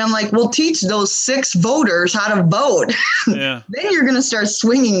 And I'm like, well, teach those 6 voters how to vote. Yeah. Then you're going to start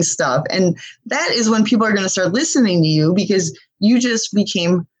swinging stuff. And that is when people are going to start listening to you, because you just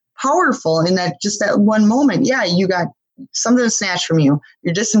became powerful in that one moment. Yeah, you got something snatched from you.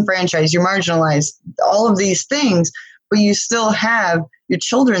 You're disenfranchised, you're marginalized, all of these things, but you still have your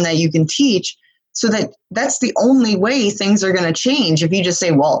children that you can teach. So that's the only way things are going to change. If you just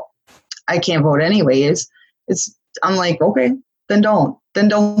say, well, I can't vote anyways, I'm like, okay, then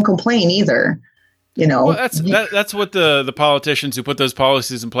don't complain either. Well, that's what the politicians who put those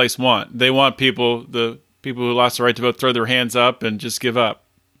policies in place want. They want the people who lost the right to vote throw their hands up and just give up.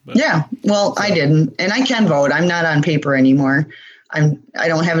 But, yeah, well, I didn't, and I can vote. I'm not on paper anymore. I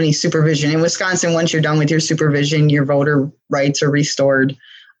don't have any supervision in Wisconsin. Once you're done with your supervision, your voter rights are restored.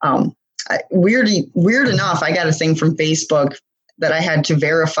 Weird enough, I got a thing from Facebook that I had to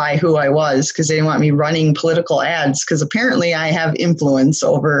verify who I was because they didn't want me running political ads, because apparently I have influence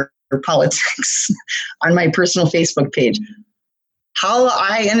over politics on my personal Facebook page. How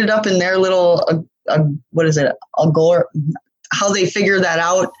I ended up in their little what is it? How they figure that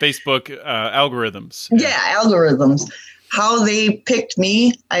out. Facebook algorithms. Yeah, algorithms. How they picked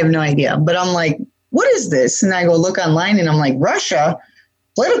me, I have no idea. But I'm like, what is this? And I go look online and I'm like, Russia?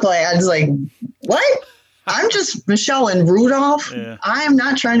 Political ads? Like, what? I'm just Michelle and Rudolph. Yeah. I'm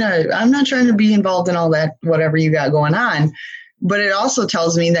not trying to be involved in all that, whatever you got going on. But it also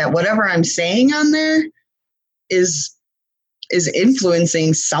tells me that whatever I'm saying on there is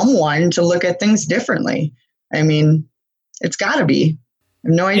influencing someone to look at things differently. I mean, it's got to be. I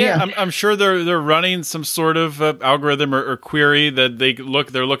have no idea. Yeah, I'm sure they're running some sort of algorithm or query that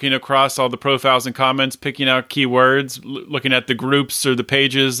they're looking across all the profiles and comments, picking out keywords, looking at the groups or the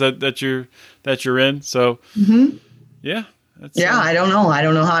pages that you're in. So, yeah. I don't know. I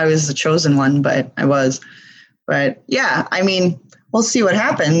don't know how I was the chosen one, but I was. But yeah, I mean, we'll see what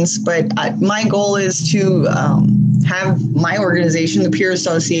happens. But my goal is to have my organization, the Peer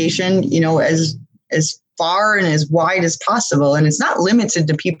Association, as far and as wide as possible. And it's not limited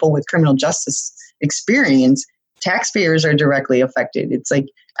to people with criminal justice experience. Taxpayers are directly affected. It's like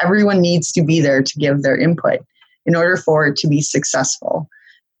everyone needs to be there to give their input in order for it to be successful.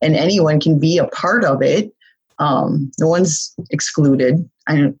 And anyone can be a part of it. No one's excluded.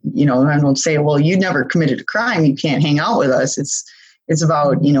 I don't say, well, you never committed a crime, you can't hang out with us. It's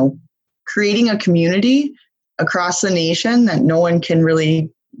about, creating a community across the nation that no one can really,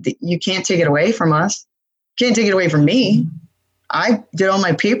 you can't take it away from us. Can't take it away from me. I did all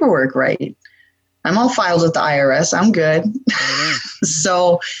my paperwork right. I'm all filed with the IRS. I'm good.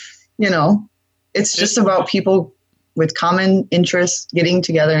 So, it's just about people with common interests getting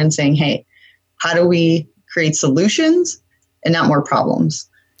together and saying, hey, how do we create solutions and not more problems?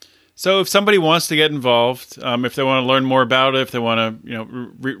 So if somebody wants to get involved, if they want to learn more about it, if they want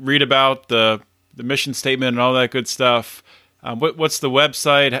to, read about the mission statement and all that good stuff, what's the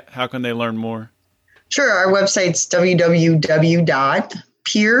website? How can they learn more? Sure. Our website's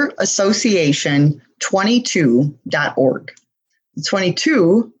www.peerassociation22.org.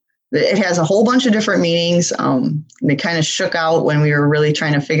 22, it has a whole bunch of different meanings. They kind of shook out when we were really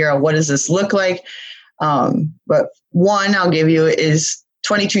trying to figure out what does this look like. But one I'll give you is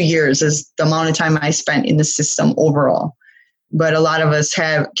 22 years is the amount of time I spent in the system overall. But a lot of us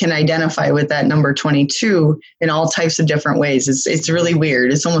can identify with that number 22 in all types of different ways. It's really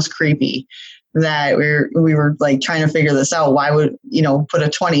weird. It's almost creepy that we were like trying to figure this out. Why would, put a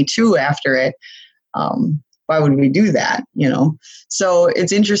 22 after it? Why would we do that? So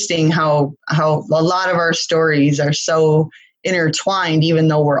it's interesting how a lot of our stories are so intertwined, even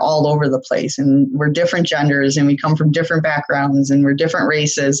though we're all over the place and we're different genders and we come from different backgrounds and we're different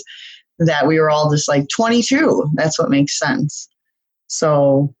races, that we were all just like 22. That's what makes sense.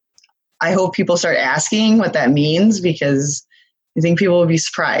 So I hope people start asking what that means, because I think people will be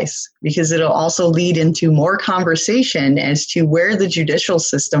surprised, because it'll also lead into more conversation as to where the judicial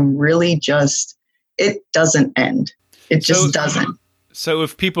system really it doesn't end. It just doesn't. So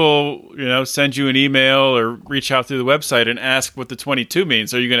if people, send you an email or reach out through the website and ask what the 22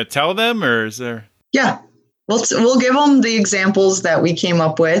 means, are you going to tell them, or is there? Yeah. We'll give them the examples that we came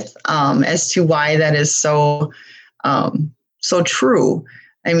up with as to why that is so true.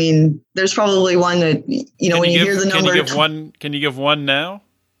 I mean, there's probably one that, when you hear the number. Can you give one now?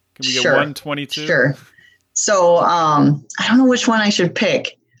 Can we get 122? Sure. So I don't know which one I should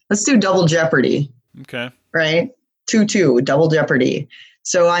pick. Let's do Double Jeopardy. Okay. Right? 2-2, Double Jeopardy.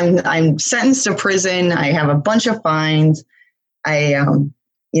 So I'm sentenced to prison. I have a bunch of fines. I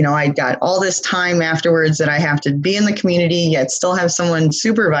got all this time afterwards that I have to be in the community, yet still have someone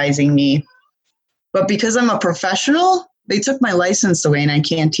supervising me. But because I'm a professional, they took my license away and I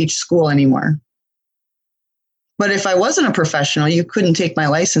can't teach school anymore. But if I wasn't a professional, you couldn't take my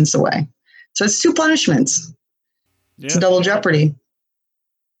license away. So it's two punishments. Yeah. It's a double jeopardy.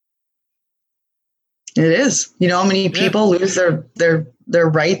 It is. You know how many people lose their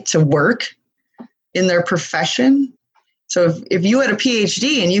right to work in their profession? So if you had a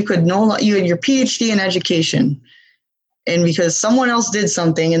PhD and you had your PhD in education, and because someone else did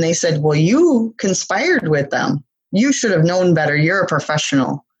something and they said, well, you conspired with them, you should have known better, you're a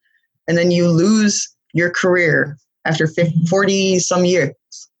professional. And then you lose your career after 40 some years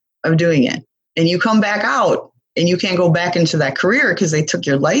of doing it. And you come back out and you can't go back into that career because they took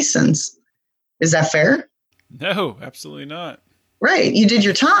your license. Is that fair? No, absolutely not. Right. You did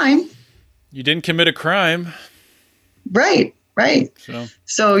your time. You didn't commit a crime. Right.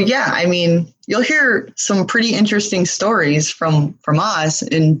 So yeah, I mean, you'll hear some pretty interesting stories from us.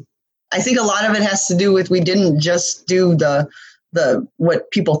 And I think a lot of it has to do with, we didn't just do the what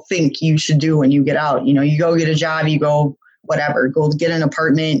people think you should do when you get out. You go get a job, you go whatever, go get an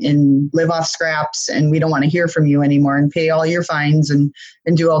apartment and live off scraps, and we don't want to hear from you anymore, and pay all your fines and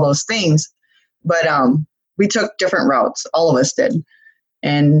do all those things. But we took different routes. All of us did.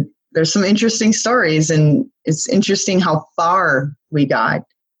 And there's some interesting stories, and it's interesting how far we got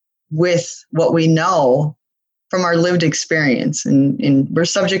with what we know from our lived experience. And we're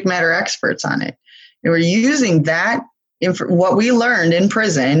subject matter experts on it. And we're using that, what we learned in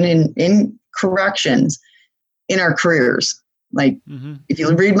prison and in corrections, in our careers. Like if you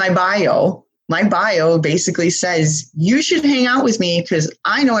read my bio basically says you should hang out with me because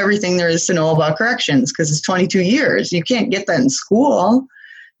I know everything there is to know about corrections because it's 22 years. You can't get that in school,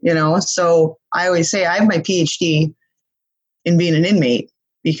 So I always say I have my PhD in being an inmate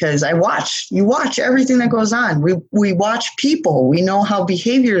because you watch everything that goes on. We watch people. We know how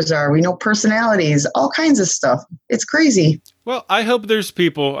behaviors are. We know personalities, all kinds of stuff. It's crazy. Well, I hope there's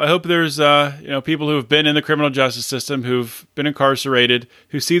people. I hope there's people who have been in the criminal justice system, who've been incarcerated,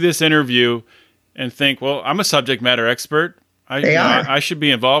 who see this interview and think, well, I'm a subject matter expert. I should be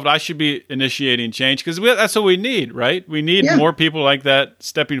involved. I should be initiating change because that's what we need, right? We need more people like that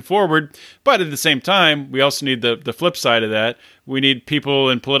stepping forward. But at the same time, we also need the flip side of that. We need people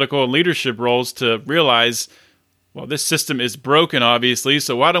in political and leadership roles to realize, well, this system is broken, obviously.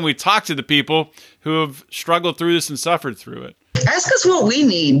 So why don't we talk to the people who have struggled through this and suffered through it? Ask us what we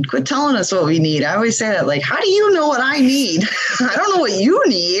need. Quit telling us what we need. I always say that, like, how do you know what I need? I don't know what you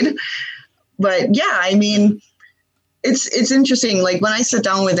need. But yeah, I mean, it's interesting. Like when I sit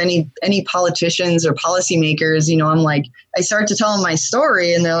down with any politicians or policymakers, I'm like, I start to tell them my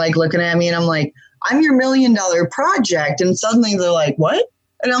story and they're like looking at me and I'm like, I'm your $1 million project. And suddenly they're like, what?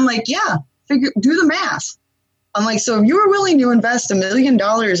 And I'm like, yeah, do the math. I'm like, so if you were willing to invest $1 million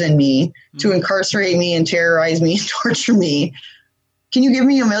in me to incarcerate me and terrorize me and torture me, can you give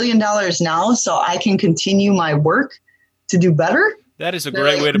me $1 million now so I can continue my work to do better? That is a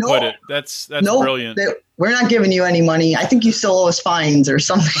great way to put it. That's brilliant. We're not giving you any money. I think you still owe us fines or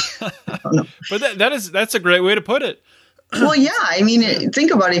something. I don't know. But that's a great way to put it. Well, yeah. I mean, think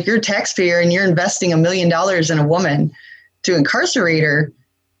about it. If you're a taxpayer and you're investing $1 million in a woman to incarcerate her,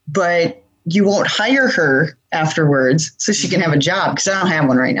 but you won't hire her afterwards so she can have a job because I don't have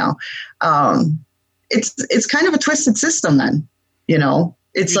one right now. It's kind of a twisted system then,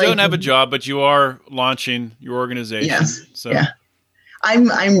 It's you don't have a job, but you are launching your organization. Yes. So. Yeah. I'm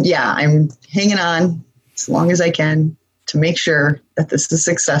hanging on as long as I can to make sure that this is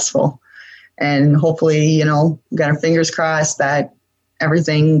successful. And hopefully, got our fingers crossed that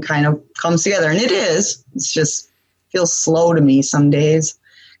everything kind of comes together. And it is. It's just feels slow to me some days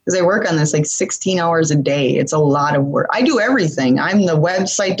because I work on this like 16 hours a day. It's a lot of work. I do everything. I'm the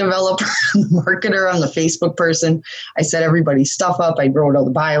website developer, I'm the marketer, I'm the Facebook person. I set everybody's stuff up. I wrote all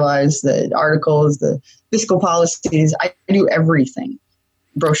the bylaws, the articles, the fiscal policies. I do everything.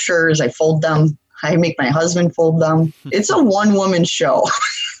 Brochures, I fold them. I make my husband fold them. It's a one-woman show.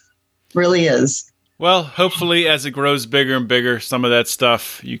 Really is. Well, hopefully as it grows bigger and bigger, some of that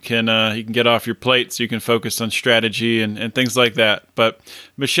stuff you can get off your plate so you can focus on strategy and things like that. But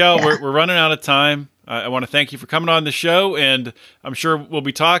Michelle, we're running out of time. I want to thank you for coming on the show, and I'm sure we'll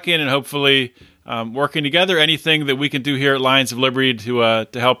be talking and hopefully working together. Anything that we can do here at Lions of Liberty to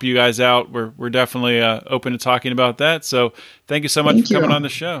help you guys out, we're definitely open to talking about that. So thank you so much for coming on the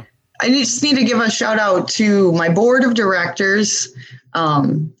show. I just need to give a shout out to my board of directors.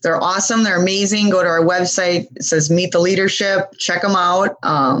 They're awesome. They're amazing. Go to our website. It says Meet the Leadership. Check them out.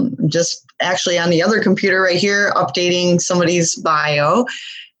 Just actually on the other computer right here, updating somebody's bio.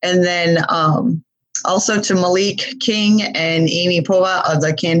 And then also to Malik King and Amy Pova of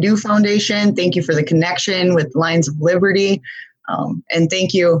the Can Do Foundation. Thank you for the connection with Lions of Liberty. And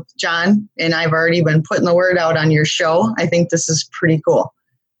thank you, John. And I've already been putting the word out on your show. I think this is pretty cool.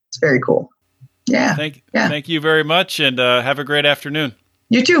 It's very cool. Yeah. Thank you very much, and have a great afternoon.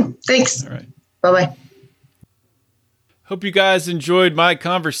 You too. Thanks. All right. Bye-bye. Hope you guys enjoyed my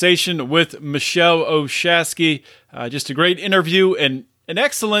conversation with Michelle Oshasky. Just a great interview and an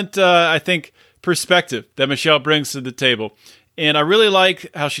excellent, I think, perspective that Michelle brings to the table. And I really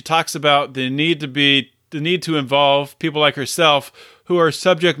like how she talks about the need to involve people like herself who are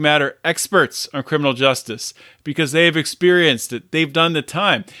subject matter experts on criminal justice because they've experienced it. They've done the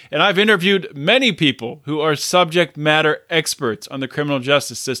time. And I've interviewed many people who are subject matter experts on the criminal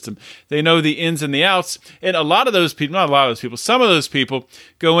justice system. They know the ins and the outs. And some of those people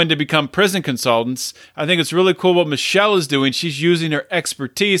go in to become prison consultants. I think it's really cool what Michelle is doing. She's using her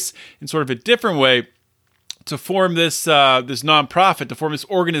expertise in sort of a different way to form this nonprofit, to form this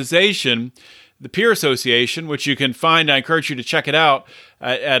organization, the Peer Association, which you can find. I encourage you to check it out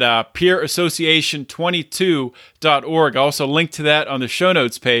at peerassociation22.org. I also link to that on the show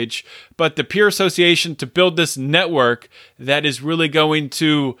notes page. But the Peer Association, to build this network that is really going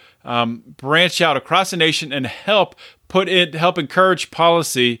to branch out across the nation and help encourage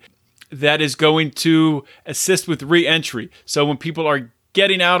policy that is going to assist with re-entry. So when people are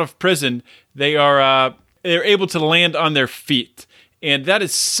getting out of prison, they're able to land on their feet. And that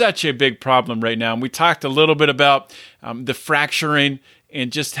is such a big problem right now. And we talked a little bit about the fracturing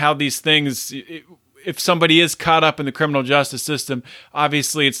and just how these things, if somebody is caught up in the criminal justice system,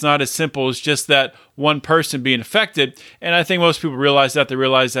 obviously it's not as simple as just that one person being affected. And I think most people realize that. They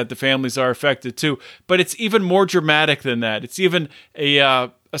realize that the families are affected too. But it's even more dramatic than that. It's even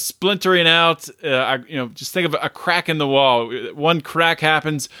a splintering out, just think of a crack in the wall. One crack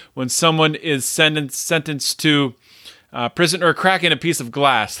happens when someone is sentenced to prison, or a crack in a piece of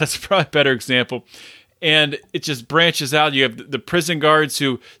glass. That's probably a better example. And it just branches out. You have the prison guards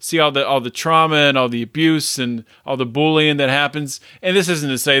who see all the trauma and all the abuse and all the bullying that happens. And this isn't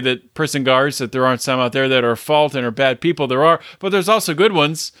to say that prison guards, that there aren't some out there that are fault and are bad people. There are, but there's also good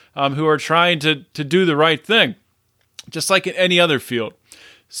ones who are trying to do the right thing, just like in any other field.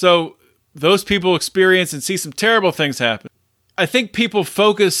 So those people experience and see some terrible things happen. I think people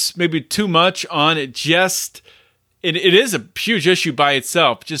focus maybe too much on it just... It is a huge issue by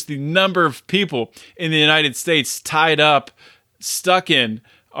itself, just the number of people in the United States tied up, stuck in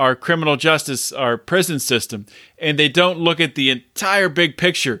our criminal justice, our prison system, and they don't look at the entire big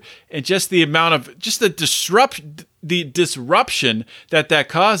picture and just the amount of, just the disruption that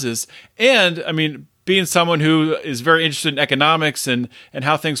causes. And, I mean, being someone who is very interested in economics and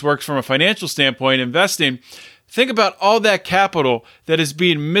how things work from a financial standpoint, investing, think about all that capital that is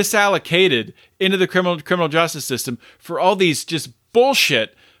being misallocated into the criminal justice system for all these just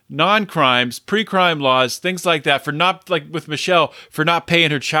bullshit non-crimes, pre-crime laws, things like that, for not, like with Michelle, for not paying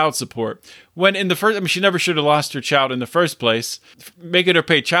her child support. When in the first, I mean, she never should have lost her child in the first place, making her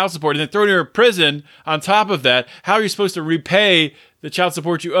pay child support and then throwing her in prison on top of that. How are you supposed to repay the child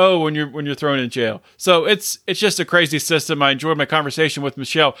support you owe when you're thrown in jail? So it's just a crazy system. I enjoyed my conversation with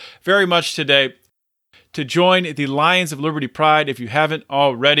Michelle very much today. To join the Lions of Liberty Pride, if you haven't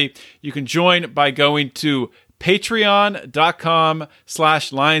already, you can join by going to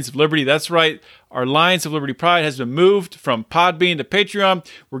patreon.com/Lions of Liberty. That's right. Our Lions of Liberty Pride has been moved from Podbean to Patreon.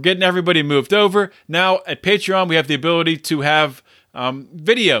 We're getting everybody moved over. Now at Patreon, we have the ability to have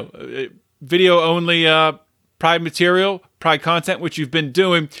video only Pride material, Pride content, which you've been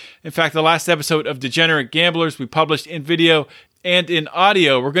doing. In fact, the last episode of Degenerate Gamblers, we published in video and in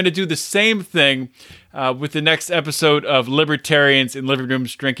audio. We're going to do the same thing with the next episode of Libertarians in Living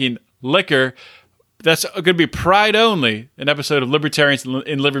Rooms Drinking Liquor. That's going to be Pride only, an episode of Libertarians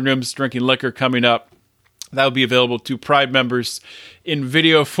in Living Rooms Drinking Liquor coming up. That will be available to Pride members in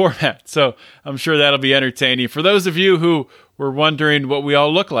video format. So I'm sure that'll be entertaining. For those of you who were wondering what we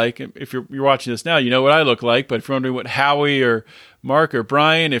all look like, if you're watching this now, you know what I look like. But if you're wondering what Howie or Mark or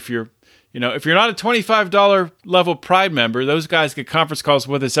Brian, if you're not a $25 level Pride member, those guys get conference calls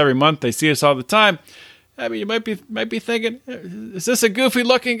with us every month. They see us all the time. I mean, you might be thinking, is this a goofy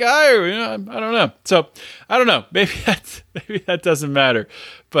looking guy? Or I don't know. So I don't know. Maybe that doesn't matter.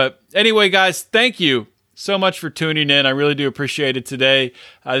 But anyway, guys, thank you so much for tuning in. I really do appreciate it today.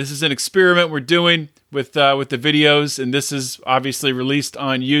 This is an experiment we're doing with the videos, and this is obviously released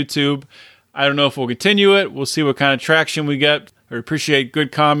on YouTube. I don't know if we'll continue it. We'll see what kind of traction we get. I appreciate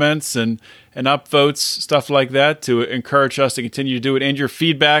good comments and upvotes, stuff like that, to encourage us to continue to do it. And your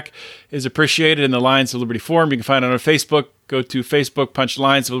feedback is appreciated in the Lions of Liberty Forum. You can find it on Facebook. Go to Facebook, punch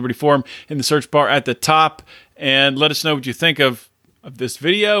Lions of Liberty Forum in the search bar at the top, and let us know what you think of this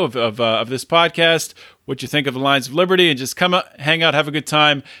video, of this podcast, what you think of the Lions of Liberty, and just come out, hang out, have a good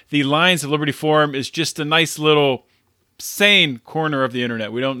time. The Lions of Liberty Forum is just a nice little sane corner of the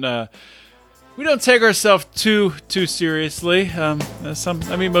internet. We don't take ourselves too seriously. Most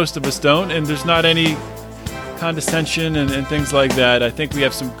of us don't, and there's not any condescension and things like that. I think we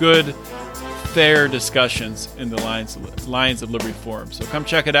have some good, fair discussions in the Lions of Liberty Forum. So come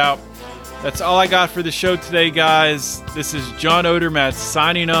check it out. That's all I got for the show today, guys. This is John Odermatt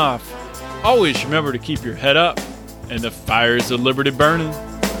signing off. Always remember to keep your head up and the fires of liberty burning.